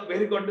his tilak. Where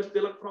he got this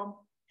tilak from?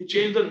 He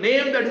changed the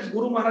name that his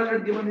Guru Maharaj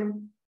had given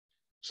him.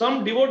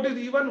 Some devotees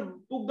even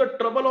took the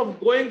trouble of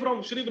going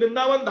from Shri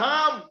Vrindavan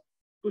Dham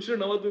to Shri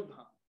Navadvip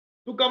Dham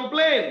to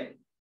complain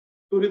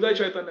to Hridaya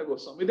Chaitanya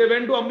Goswami. They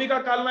went to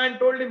Ambika Kalna and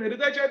told him,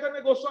 Hridaya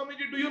Chaitanya Goswami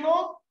ji, do you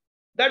know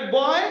that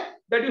boy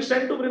that you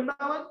sent to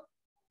Vrindavan?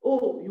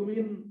 Oh, you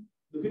mean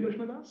Dukhi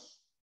Krishna Das,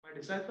 my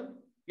disciple?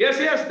 Yes,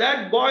 yes,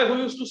 that boy who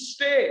used to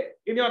stay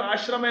in your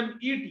ashram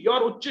and eat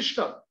your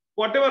uchishta,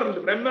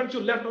 whatever remnants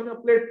you left on your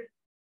plate,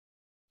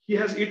 he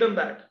has eaten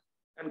that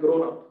and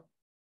grown up.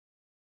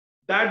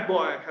 That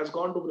boy has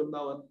gone to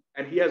Vrindavan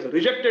and he has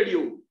rejected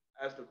you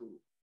as the Guru.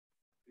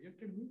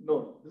 Rejected me?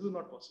 No, this is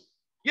not possible.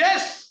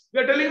 Yes, we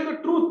are telling you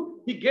the truth.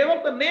 He gave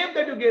up the name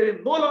that you gave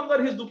him. No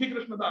longer his Dukhi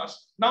Krishna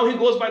Das. Now he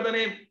goes by the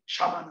name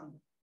Śyāmānanda.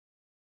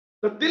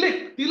 The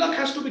tilak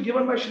has to be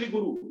given by Shri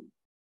Guru.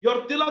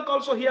 Your tilak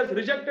also he has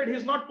rejected. He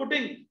is not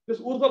putting this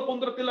Urdhva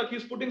Pundra tilak. He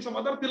is putting some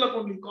other tilak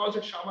only. He calls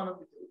it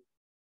Śyāmānanda.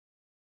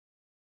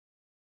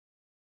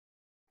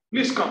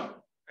 Please come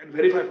and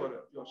verify for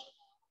yourself.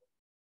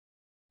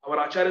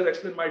 Our Acharyas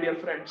explain, my dear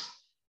friends,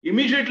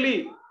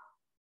 immediately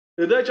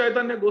Hridaya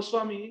Chaitanya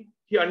Goswami,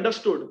 he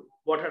understood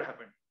what had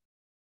happened.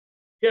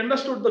 He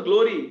understood the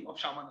glory of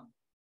Śyāmānanda.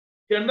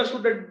 He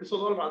understood that this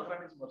was all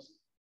Radharani's mercy.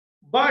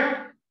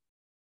 But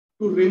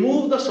to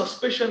remove the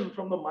suspicion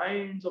from the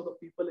minds of the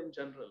people in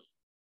general,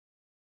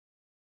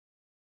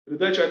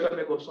 Hridaya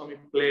Chaitanya Goswami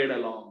played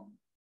along.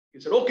 He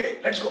said, okay,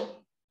 let's go.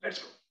 Let's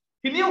go.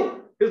 He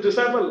knew his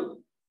disciple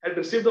had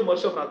received the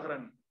mercy of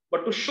Radharani.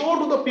 But to show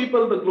to the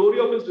people the glory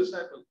of his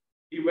disciple,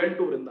 he went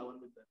to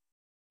Vrindavan with them.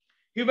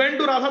 He went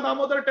to Radha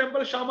Damodar temple.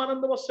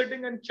 Śyāmānanda was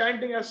sitting and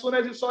chanting. As soon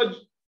as he saw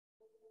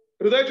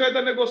Hridaya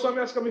Chaitanya Goswami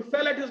has come, he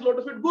fell at his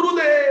lotus feet.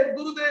 Gurudev,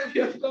 Gurudev, he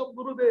has come,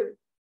 Gurudev.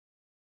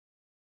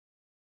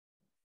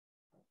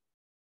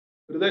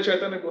 Hridaya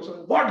Chaitanya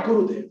Goswami, what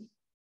Gurudev?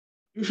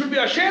 You should be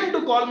ashamed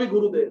to call me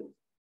Gurudev.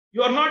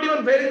 You are not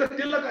even wearing the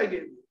tilak I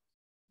gave you.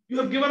 You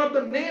have given up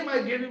the name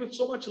I gave you with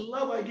so much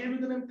love. I gave you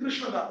the name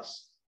Krishna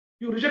Das.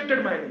 You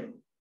rejected my name.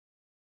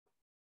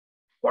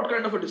 What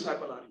kind of a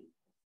disciple are you?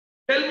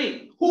 Tell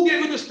me, who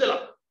gave you this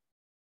tilak?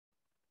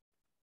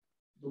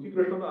 Dukhi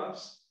Krishna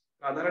Das,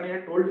 Radharani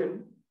had told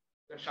him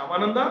that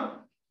Śyāmānanda,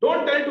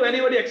 don't tell to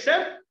anybody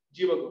except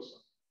Jiva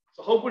Goswami.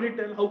 So how could he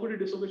tell? How could he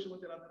disobey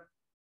Srimati Radharani?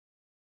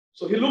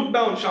 So he looked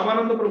down,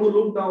 Śyāmānanda Prabhu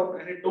looked down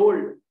and he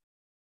told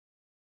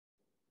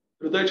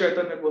Hridaya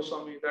Chaitanya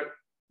Goswami that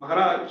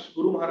Maharaj,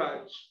 Guru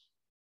Maharaj,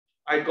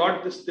 I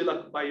got this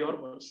tilak by your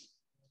mercy.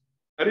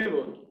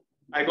 Haribol.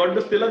 I got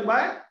this tilak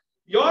by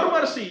your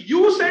mercy.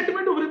 You sent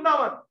me to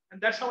Vrindavan, and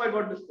that's how I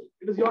got this tilak.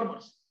 It is your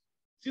mercy.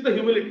 See the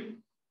humility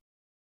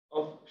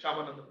of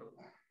Śyāmānanda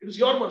Prabhu. It is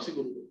your mercy,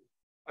 Guru.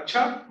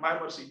 Acha, my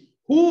mercy.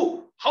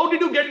 How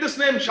did you get this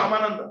name,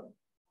 Śyāmānanda?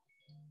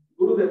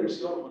 Gurudev, it's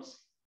your mercy.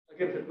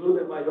 Again,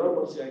 Gurudev, by your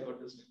mercy, I got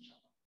this name,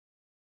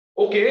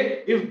 Śyāmānanda.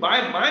 Okay, if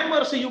by my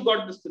mercy you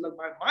got this tilak,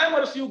 by my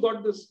mercy you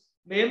got this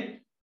name,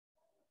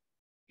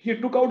 he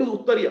took out his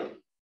uttariya.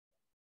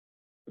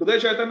 Hridaya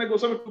Chaitanya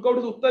Goswami took out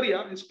his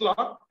uttariya, his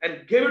cloth,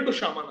 and gave it to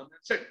Śyāmānanda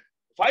and said,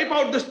 wipe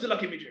out this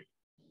tilak immediately.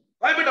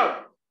 Wipe it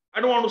out.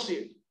 I don't want to see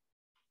it.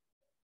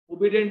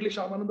 Obediently,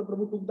 Śyāmānanda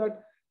Prabhu took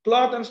that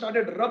cloth and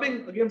started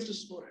rubbing against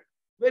his forehead.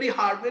 Very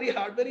hard, very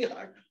hard, very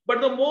hard.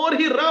 But the more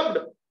he rubbed,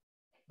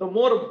 the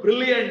more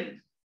brilliant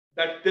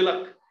that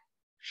tilak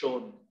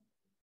shone.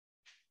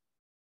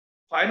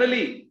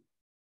 Finally,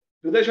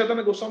 Hridaya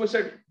Chaitanya Goswami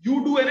said,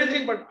 you do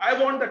anything, but I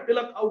want that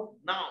tilak out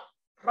now.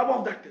 Rub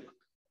off that tilak.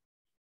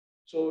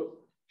 So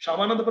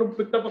Śyāmānanda Prabhu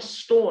picked up a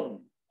stone,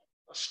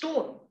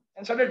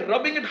 and started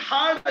rubbing it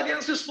hard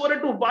against his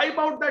forehead to wipe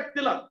out that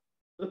tilak.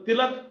 The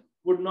tilak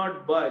would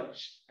not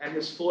budge, and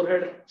his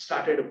forehead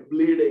started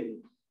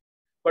bleeding.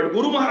 But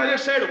Guru Maharaj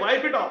said,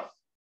 wipe it off.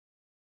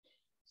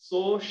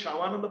 So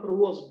Śyāmānanda Prabhu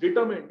was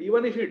determined.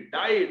 Even if he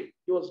died,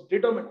 he was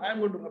determined. I am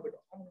going to rub it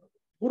off.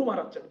 Guru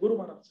Maharaj said. He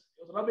was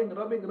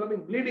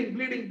rubbing,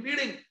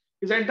 bleeding.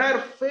 His entire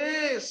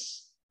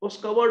face was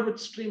covered with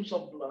streams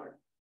of blood.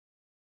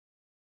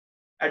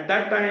 At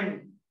that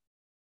time,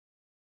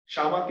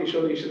 Shyama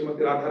Kishori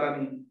Srimati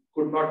Radharani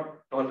could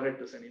not tolerate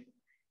this anymore.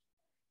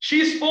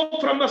 She spoke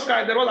from the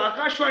sky. There was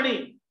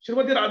Akashvani.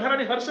 Srimati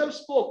Radharani herself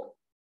spoke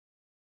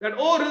that,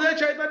 oh, Hridaya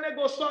Chaitanya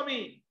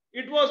Goswami,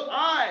 it was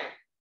I,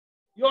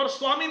 your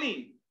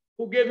Swamini,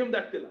 who gave him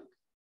that tilak.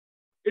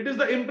 It is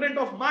the imprint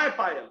of my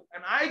pile,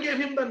 and I gave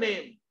him the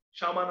name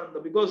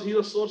Śyāmānanda because he is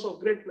a source of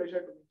great pleasure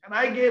to me. And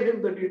I gave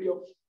him the deity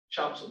of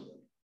Shyam Sundar.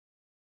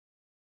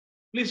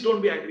 Please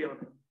don't be angry on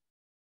him.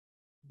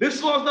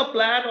 This was the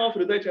plan of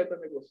Hridaya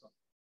Chaitanya Goswami,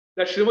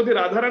 that Srimati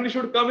Radharani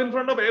should come in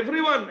front of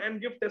everyone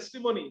and give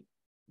testimony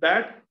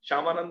that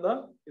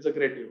Śyāmānanda is a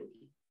great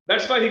devotee.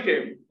 That's why he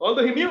came,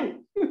 although he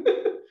knew.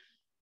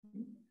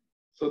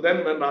 So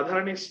then when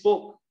Radharani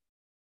spoke,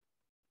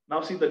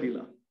 now see the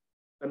Leela.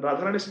 When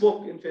Radharani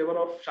spoke in favor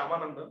of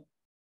Śyāmānanda,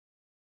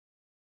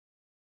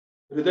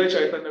 Hridaya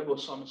Chaitanya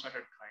Goswami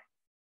started crying.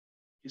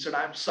 He said,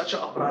 I am such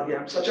an aparadhi,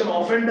 I am such an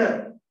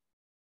offender.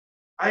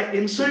 I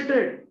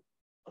insulted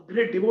a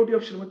great devotee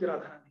of Srimati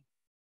Radharani.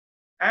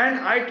 And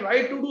I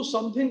tried to do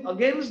something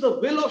against the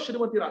will of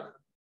Srimati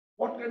Radharani.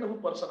 What kind of a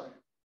person I am?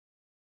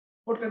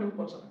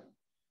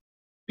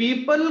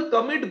 People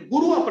commit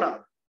Guru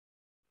Aparadh.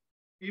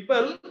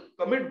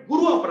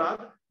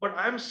 But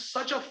I am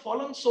such a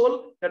fallen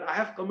soul that I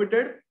have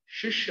committed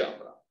Shishya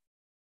Aparadh.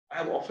 I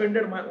have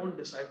offended my own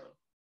disciple.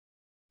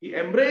 He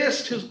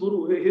embraced his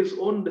Guru, his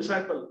own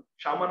disciple,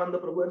 Śyāmānanda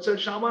Prabhu, and said,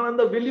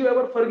 Śyāmānanda, will you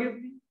ever forgive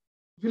me?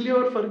 Will you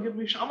ever forgive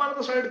me?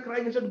 Śyāmānanda started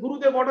crying. He said,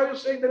 Gurudev, what are you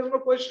saying? There is no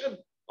question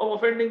of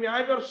offending me.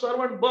 I am your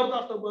servant, birth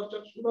after birth.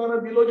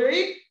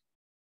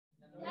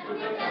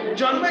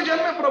 Janme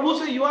Janme, Prabhu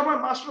say, you are my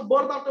master,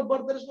 birth after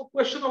birth. There is no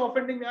question of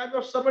offending me. I am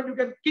your servant. You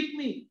can kick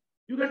me.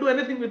 You can do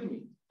anything with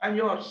me. I am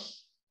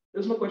yours.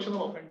 There is no question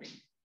of offending.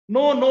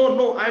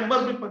 No. I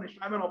must be punished.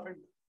 I am an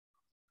offender.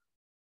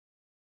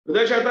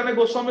 Hridaya Chaitanya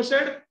Goswami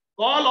said,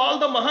 call all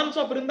the Mahants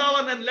of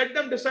Vrindavan and let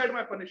them decide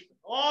my punishment.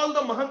 All the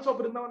Mahants of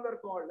Vrindavan were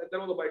called, and there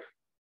was a baitak.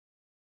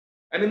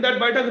 And in that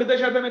baitak, Hridaya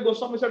Chaitanya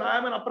Goswami said, I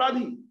am an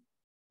aparadhi.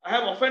 I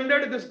have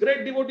offended this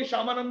great devotee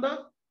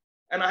Śyāmānanda,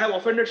 and I have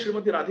offended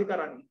Srimati Radhika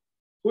Rani,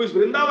 who is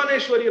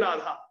Vrindavaneshwari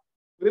Radha.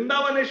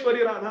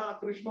 Vrindavaneshwari Radha,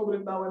 Krishna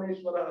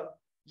Vrindavaneshwara,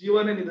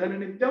 Jivane Nidhane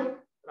Nityam,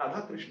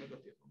 Radha Krishna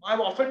Gatyam. I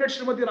have offended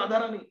Srimati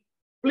Radharani.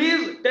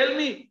 Please tell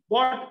me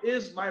what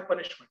is my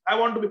punishment. I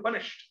want to be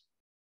punished.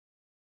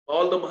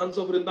 All the Mahants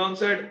of Vrindavan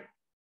said,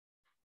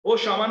 O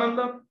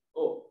Śyāmānanda,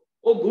 O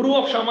Guru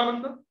of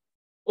Śyāmānanda,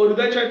 O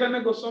Hridaya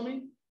Chaitanya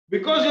Goswami,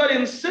 because you are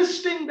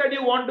insisting that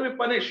you want to be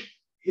punished,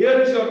 here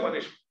is your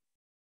punishment.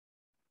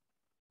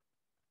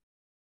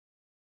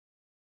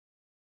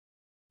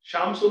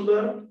 Shyam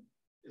Sundar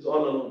is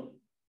all alone.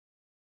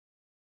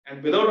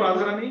 And without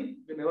Radharani,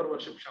 we never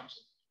worship Shyam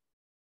Sundar.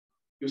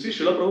 You see,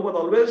 Srila Prabhupada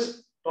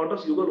always taught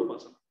us Yugal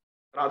Upasana.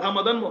 Radha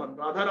Madan Mohan,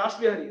 Radha Ras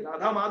Bihari,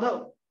 Radha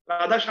Madhav,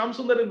 Radha Shyam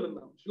Sundar in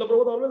Vrindavan. Srila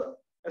Prabhupada always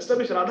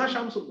established Radha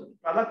Shyam Sundar,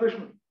 Radha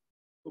Krishna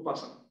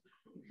Upasana.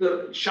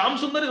 Shyam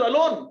Sundar is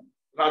alone.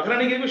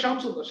 Radharani gave you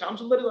Shyam Sundar. Shyam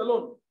Sundar is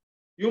alone.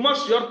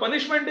 Your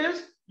punishment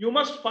is, you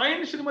must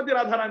find Srimati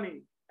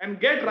Radharani and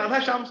get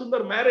Radha Shyam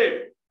Sundar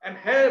married and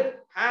have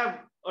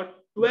a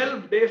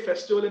 12-day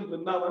festival in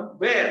Vrindavan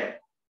where,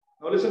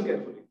 now listen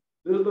carefully,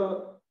 this is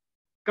the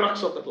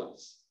crux of the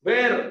class,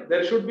 where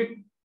there should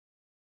be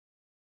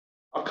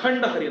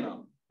Akhanda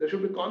Harinam, there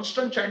should be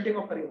constant chanting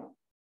of Harinam,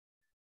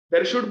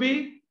 there should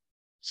be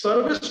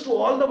service to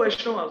all the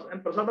Vaishnavas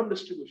and Prasadam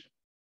distribution,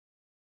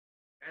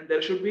 and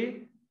there should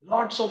be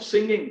lots of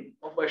singing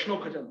of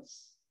Vaishnava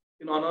bhajans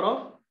in honor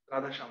of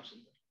Radha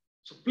Śyāmānanda.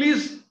 So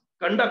please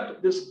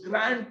conduct this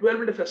grand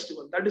 12-day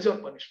festival. That is your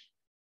punishment.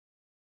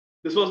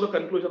 This was the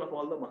conclusion of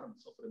all the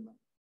Mahants of Vrindavan.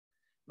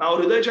 Now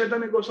Hridaya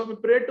Chaitanya Goswami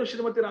prayed to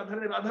Srimati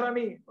Radharani,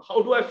 Radharani,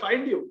 how do I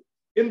find you?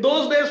 In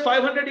those days,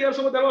 500 years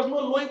ago, there was no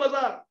Loi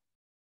Bazaar.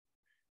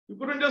 You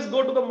couldn't just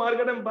go to the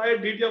market and buy a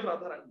deity of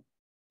Radharani.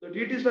 The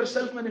deities were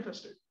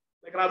self-manifested,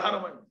 like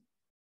Radharaman,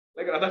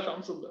 like Radha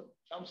Śyāmānanda.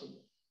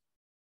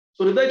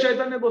 So Hridaya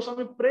Chaitanya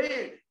Goswami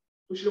prayed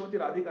to Srimati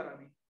Radhika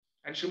Rani,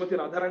 and Srimati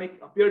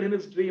Radharani appeared in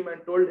his dream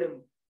and told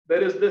him,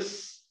 there is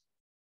this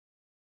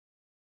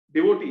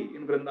devotee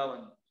in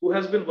Vrindavan who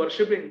has been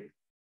worshipping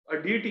a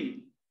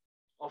deity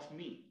of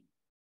me,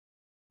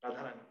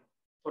 Radharani,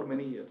 for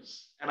many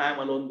years, and I am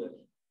alone there.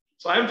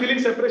 So I am feeling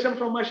separation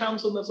from my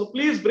Śyāmānanda. So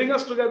please bring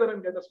us together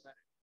and get us married.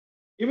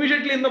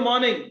 Immediately in the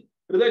morning,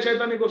 Hridaya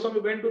Chaitanya Goswami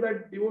went to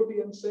that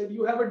devotee and said,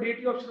 you have a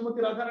deity of Srimati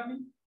Radharani?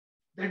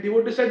 That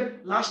devotee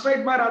said, last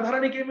night my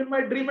Radharani came in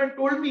my dream and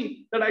told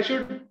me that I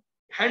should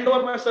hand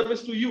over my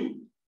service to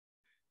you.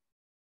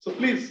 So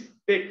please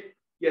take.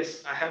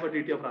 Yes, I have a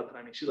deity of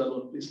Radharani. She's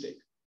alone. Please take.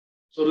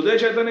 So Hridaya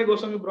Chaitanya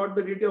Goswami brought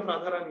the deity of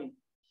Radharani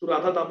to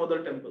Radha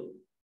Damodar temple,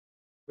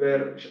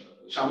 where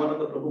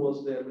Śyāmānanda Prabhu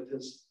was there with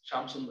his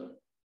Śyāmānanda.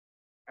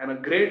 And a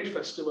great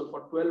festival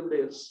for 12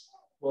 days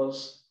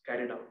was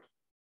carried out,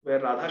 where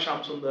Radha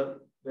Śyāmānanda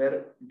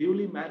were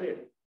duly married.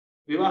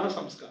 Vivaha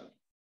Samskar.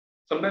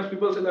 Sometimes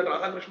people say that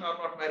Radha Krishna are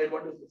not married.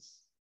 What is this?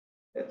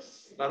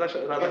 Yes,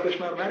 Radha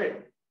Krishna are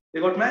married. They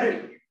got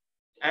married.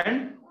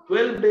 And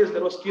 12 days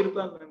there was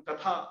kirtan and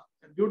katha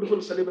and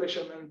beautiful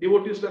celebration, and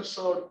devotees were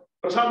served.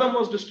 Prasadam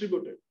was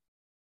distributed.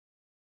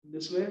 In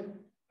this way,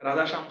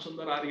 Radha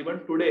Śyāmānanda are even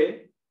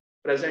today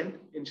present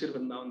in Shri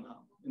Vrindavan Dham,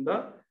 in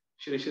the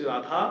Shri Shri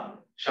Radha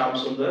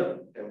Śyāmānanda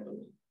temple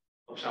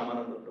of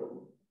Śyāmānanda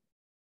Prabhu.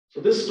 So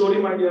this story,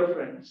 my dear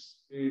friends,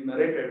 we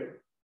narrated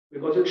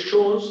because it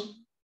shows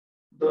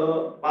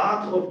the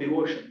path of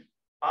devotion.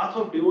 Path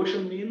of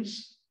devotion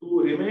means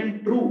to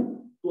remain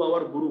true to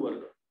our Guru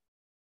Varga.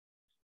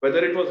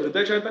 Whether it was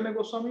Hridaya Chaitanya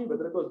Goswami,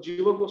 whether it was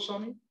Jiva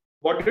Goswami,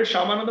 what did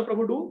Śyāmānanda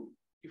Prabhu do?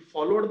 He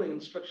followed the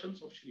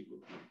instructions of Shri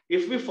Guru.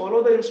 If we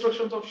follow the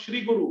instructions of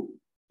Shri Guru,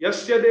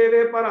 Yasya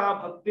deve para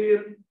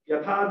bhaktir,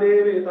 yatha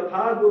deve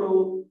tatha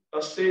guru,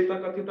 tasyeta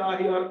katita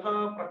hi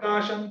artha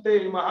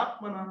prakashante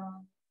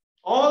mahatmana.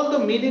 All the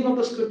meaning of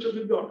the scriptures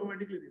will be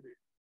automatically revealed.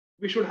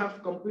 We should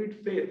have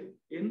complete faith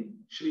in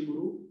Shri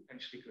Guru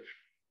and Shri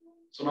Krishna.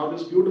 So now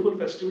these beautiful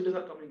festivities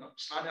are coming up.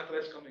 Snan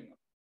Yatra is coming up.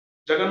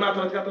 Jagannath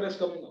Rath Yatra is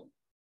coming up.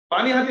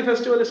 Panihati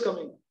festival is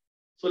coming up.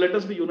 So let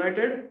us be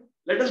united.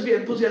 Let us be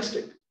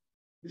enthusiastic.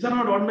 These are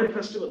not ordinary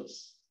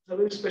festivals. These are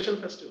very special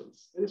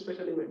festivals, very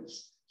special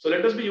events. So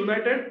let us be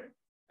united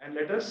and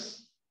let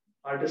us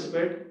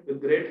participate with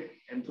great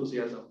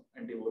enthusiasm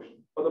and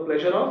devotion for the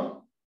pleasure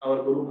of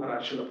our Guru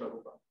Maharaj Srila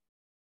Prabhupada.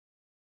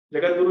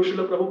 Jagat Guru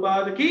Srila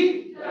Prabhupada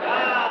ki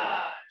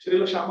Jai.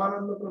 Srila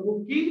Śyāmānanda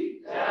Prabhu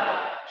ki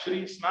Jai.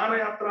 Shri Snana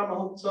Yatra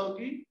Mahotsav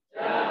ki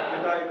Jai.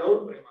 Ādi Gadādhara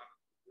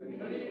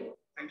Dāsa.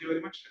 Thank you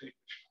very much.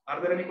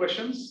 Are there any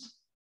questions?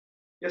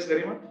 Yes,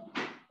 Garima.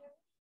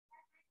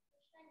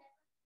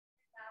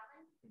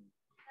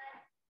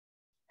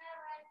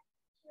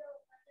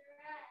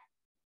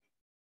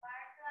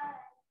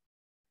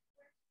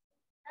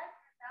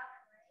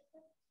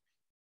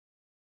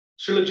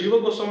 Srila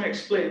Jiva Goswami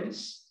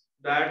explains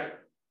that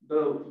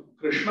the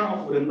Krishna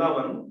of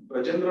Vrindavan,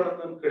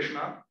 Brajendranandan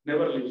Krishna,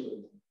 never leaves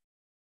Vrindavan.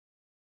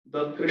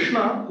 The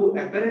Krishna who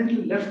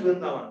apparently left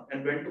Vrindavan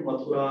and went to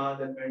Mathura,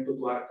 then went to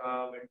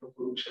Dwarka, went to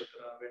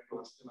Kurukshetra, went to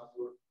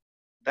Hastinapur,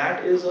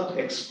 that is an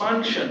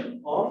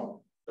expansion of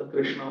the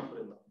Krishna of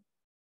Vrindavan.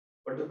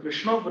 But the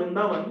Krishna of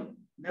Vrindavan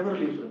never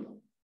leaves Vrindavan.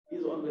 He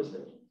is always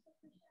there.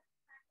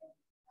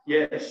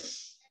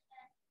 Yes.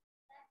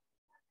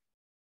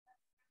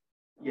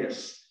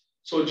 Yes.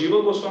 So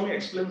Jiva Goswami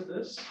explains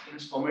this in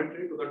his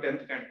commentary to the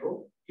 10th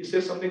canto. He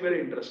says something very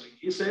interesting.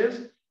 He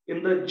says,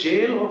 in the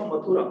jail of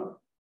Mathura,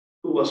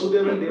 to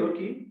Vasudeva and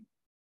Devaki,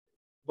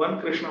 one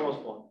Krishna was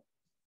born.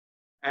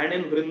 And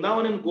in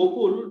Vrindavan, in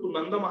Gokul, to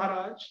Nanda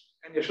Maharaj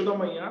and Yashoda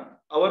Maiya,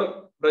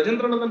 our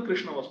Brajendranandan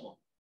Krishna was born.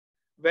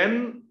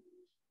 When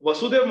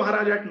Vasudeva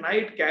Maharaj at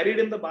night carried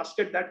in the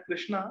basket that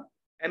Krishna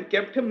and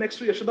kept him next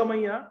to Yashoda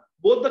Maiya,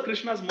 both the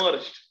Krishnas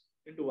merged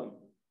into one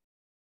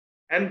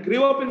and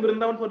grew up in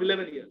Vrindavan for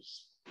 11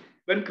 years.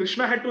 When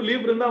Krishna had to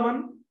leave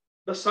Vrindavan,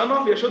 the son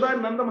of Yashoda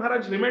and Nanda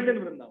Maharaj remained in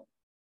Vrindavan.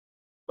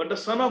 But the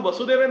son of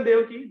Vasudeva and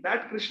Devaki,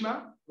 that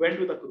Krishna, went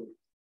with Akrura.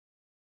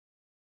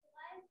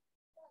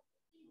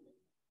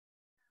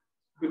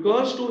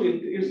 Because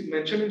it is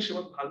mentioned in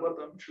Srimad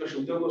Bhagavatam, Srila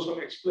Shukadeva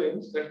Goswami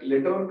explains that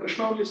later on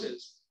Krishna only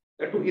says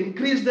that to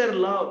increase their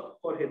love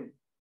for him,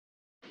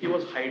 he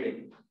was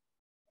hiding.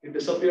 He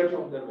disappeared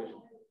from their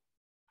vision.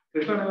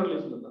 Krishna never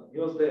leaves Vrindavan. He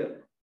was there.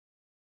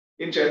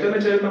 In Chaitanya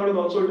Charitamrita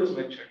also it is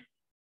mentioned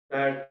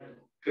that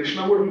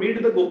Krishna would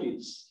meet the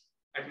gopis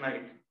at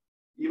night,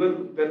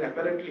 even when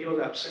apparently he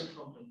was absent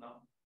from Vrindavan.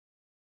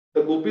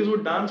 The gopis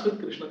would dance with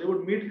Krishna, they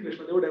would meet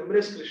Krishna, they would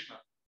embrace Krishna.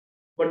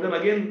 But then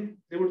again,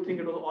 they would think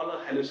it was all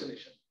a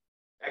hallucination.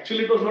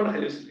 Actually, it was not a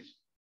hallucination.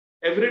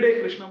 Every day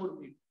Krishna would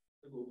meet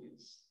the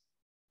gopis.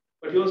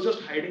 But he was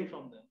just hiding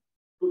from them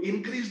to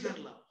increase their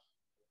love.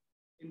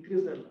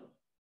 Increase their love.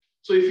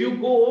 So if you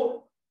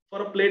go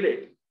for a play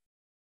date,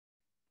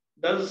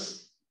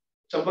 does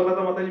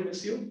Champalata Mataji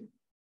miss you?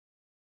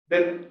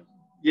 Then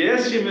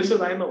yes, she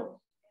misses, I know.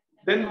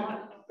 Then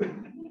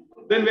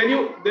when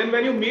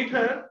you meet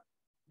her,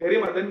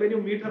 Garima, then when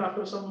you meet her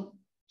after some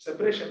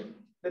separation,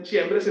 then she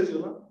embraces you,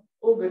 no?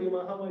 Oh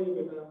Garima, how are you,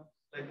 beta?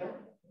 Like that.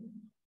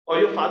 Or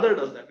your father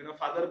does that. When your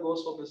father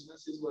goes for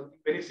business, he's working.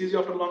 When he sees you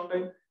after a long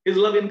time, his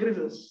love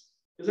increases,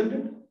 isn't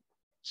it?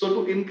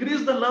 So to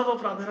increase the love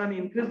of Radharani,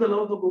 increase the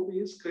love of the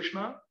gopis,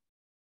 Krishna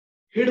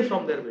hid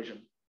from their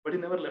vision, but he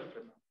never left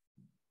them.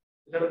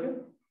 Is that okay?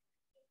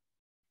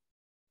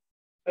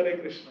 Hare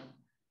Krishna.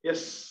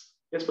 Yes.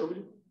 Yes,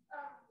 Prabhuji.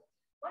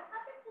 What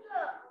happened to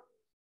the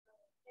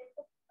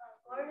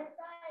Glories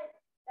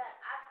that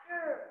after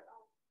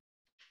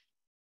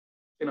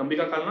in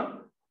Ambika Kalna?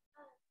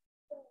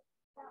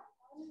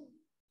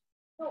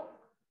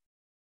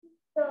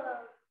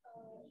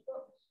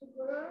 The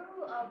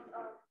guru of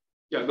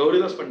Yeah,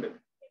 Gauridas Pandit.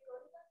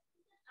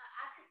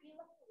 after he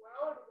left the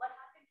world, what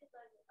happened to the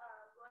Glories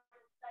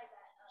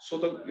So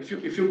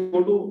if you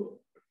go to,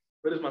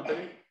 where is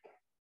Mataji?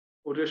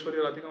 Urjeshwari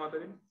Radhika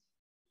Mataji?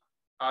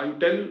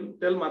 You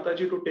tell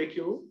Mataji to take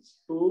you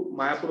to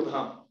Mayapur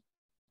Dham.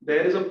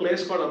 There is a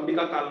place called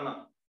Ambika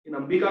Kalna. In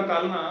Ambika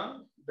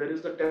Kalna, there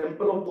is the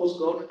temple of those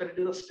Gauridas, and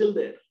it is still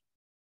there.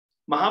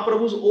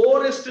 Mahaprabhu's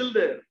ore is still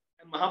there,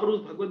 and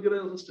Mahaprabhu's Bhagavad Gita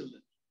is also still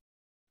there.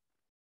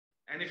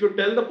 And if you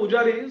tell the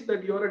pujaris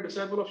that you are a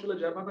disciple of Srila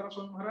Jayapatara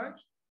Swami Maharaj,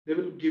 they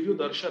will give you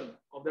darshan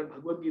of that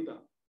Bhagavad Gita,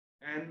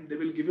 and they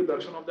will give you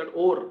darshan of that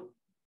ore.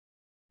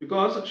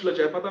 Because Srila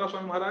Jayapatara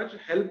Swami Maharaj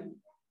helped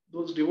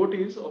those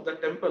devotees of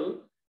that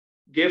temple,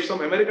 gave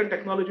some American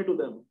technology to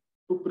them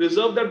to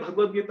preserve that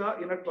Bhagavad Gita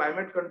in a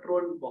climate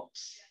controlled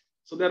box.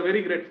 So they are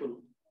very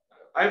grateful.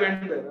 I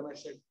went there and I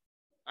said,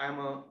 I am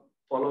a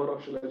follower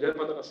of Srila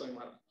Jayapatara Swami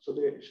Maharaj. So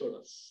they showed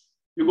us.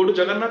 You go to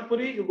Jagannath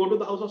Puri, you go to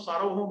the house of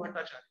Sarvabhauma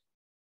Bhattacharya.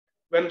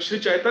 When Sri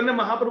Chaitanya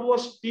Mahaprabhu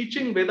was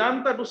teaching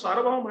Vedanta to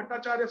Sarvabhauma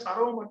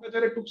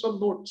Bhattacharya took some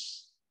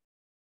notes.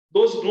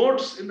 Those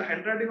notes in the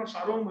handwriting of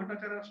Sarvabhauma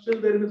Bhattacharya are still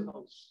there in his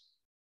house.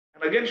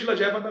 And again, Srila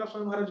Jayapatara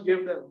Swami Maharaj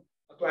gave them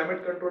a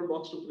climate controlled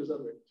box to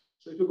preserve it.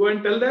 So if you go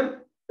and tell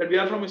them that we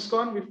are from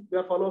ISKCON, we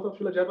are followers of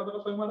Srila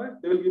Jayapatara Swami Maharaj,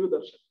 they will give you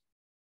darshan.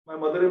 My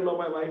mother-in-law,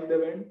 my wife, they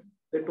went,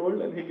 they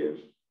told, and he gave.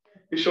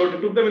 He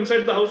took them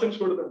inside the house and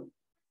showed them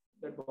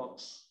that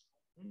box.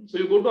 So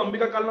you go to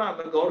Ambika Kalna,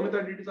 the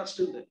Gaur-Mitra deities are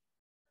still there.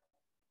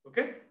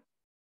 Okay?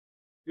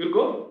 You'll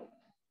go?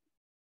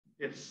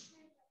 Yes.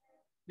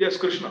 Yes,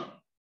 Krishna.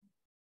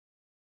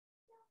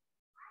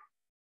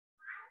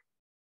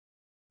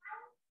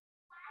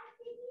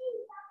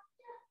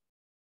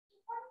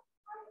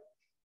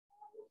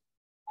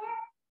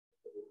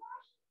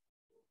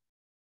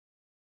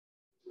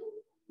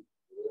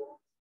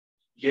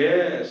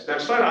 Yes,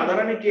 that's why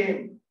Radharani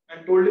came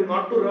and told him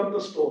not to rub the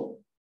stone.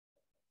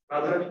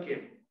 Radharani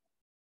came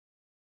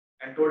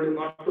and told him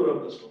not to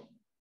rub the stone.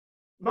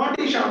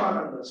 Naughty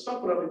Śyāmānanda,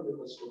 stop rubbing with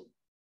the stone.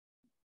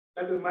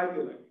 That is my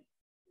theory.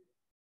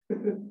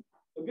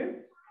 Okay?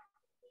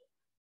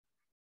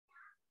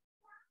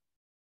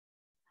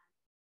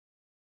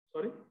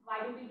 Sorry? Why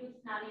do we do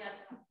Snan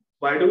Yatra?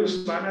 Why do we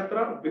Snan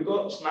Yatra?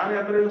 Because Snan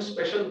Yatra is a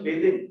special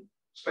bathing,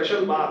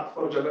 special bath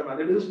for Jagannath.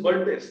 It is his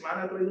birthday.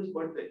 Snan Yatra is his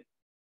birthday.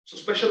 So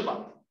special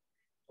bath.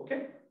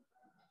 Okay?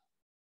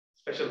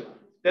 Special bath.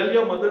 Tell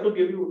your mother to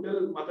give you,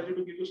 tell Mataji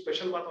to give you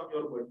special bath on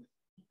your birthday.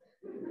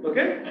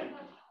 Okay?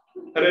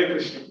 Hare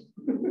Krishna.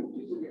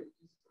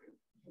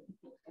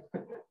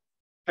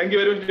 Thank you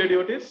very much, dear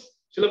devotees.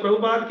 Srila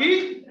Prabhupada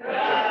ki?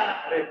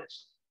 Hare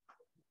Krishna.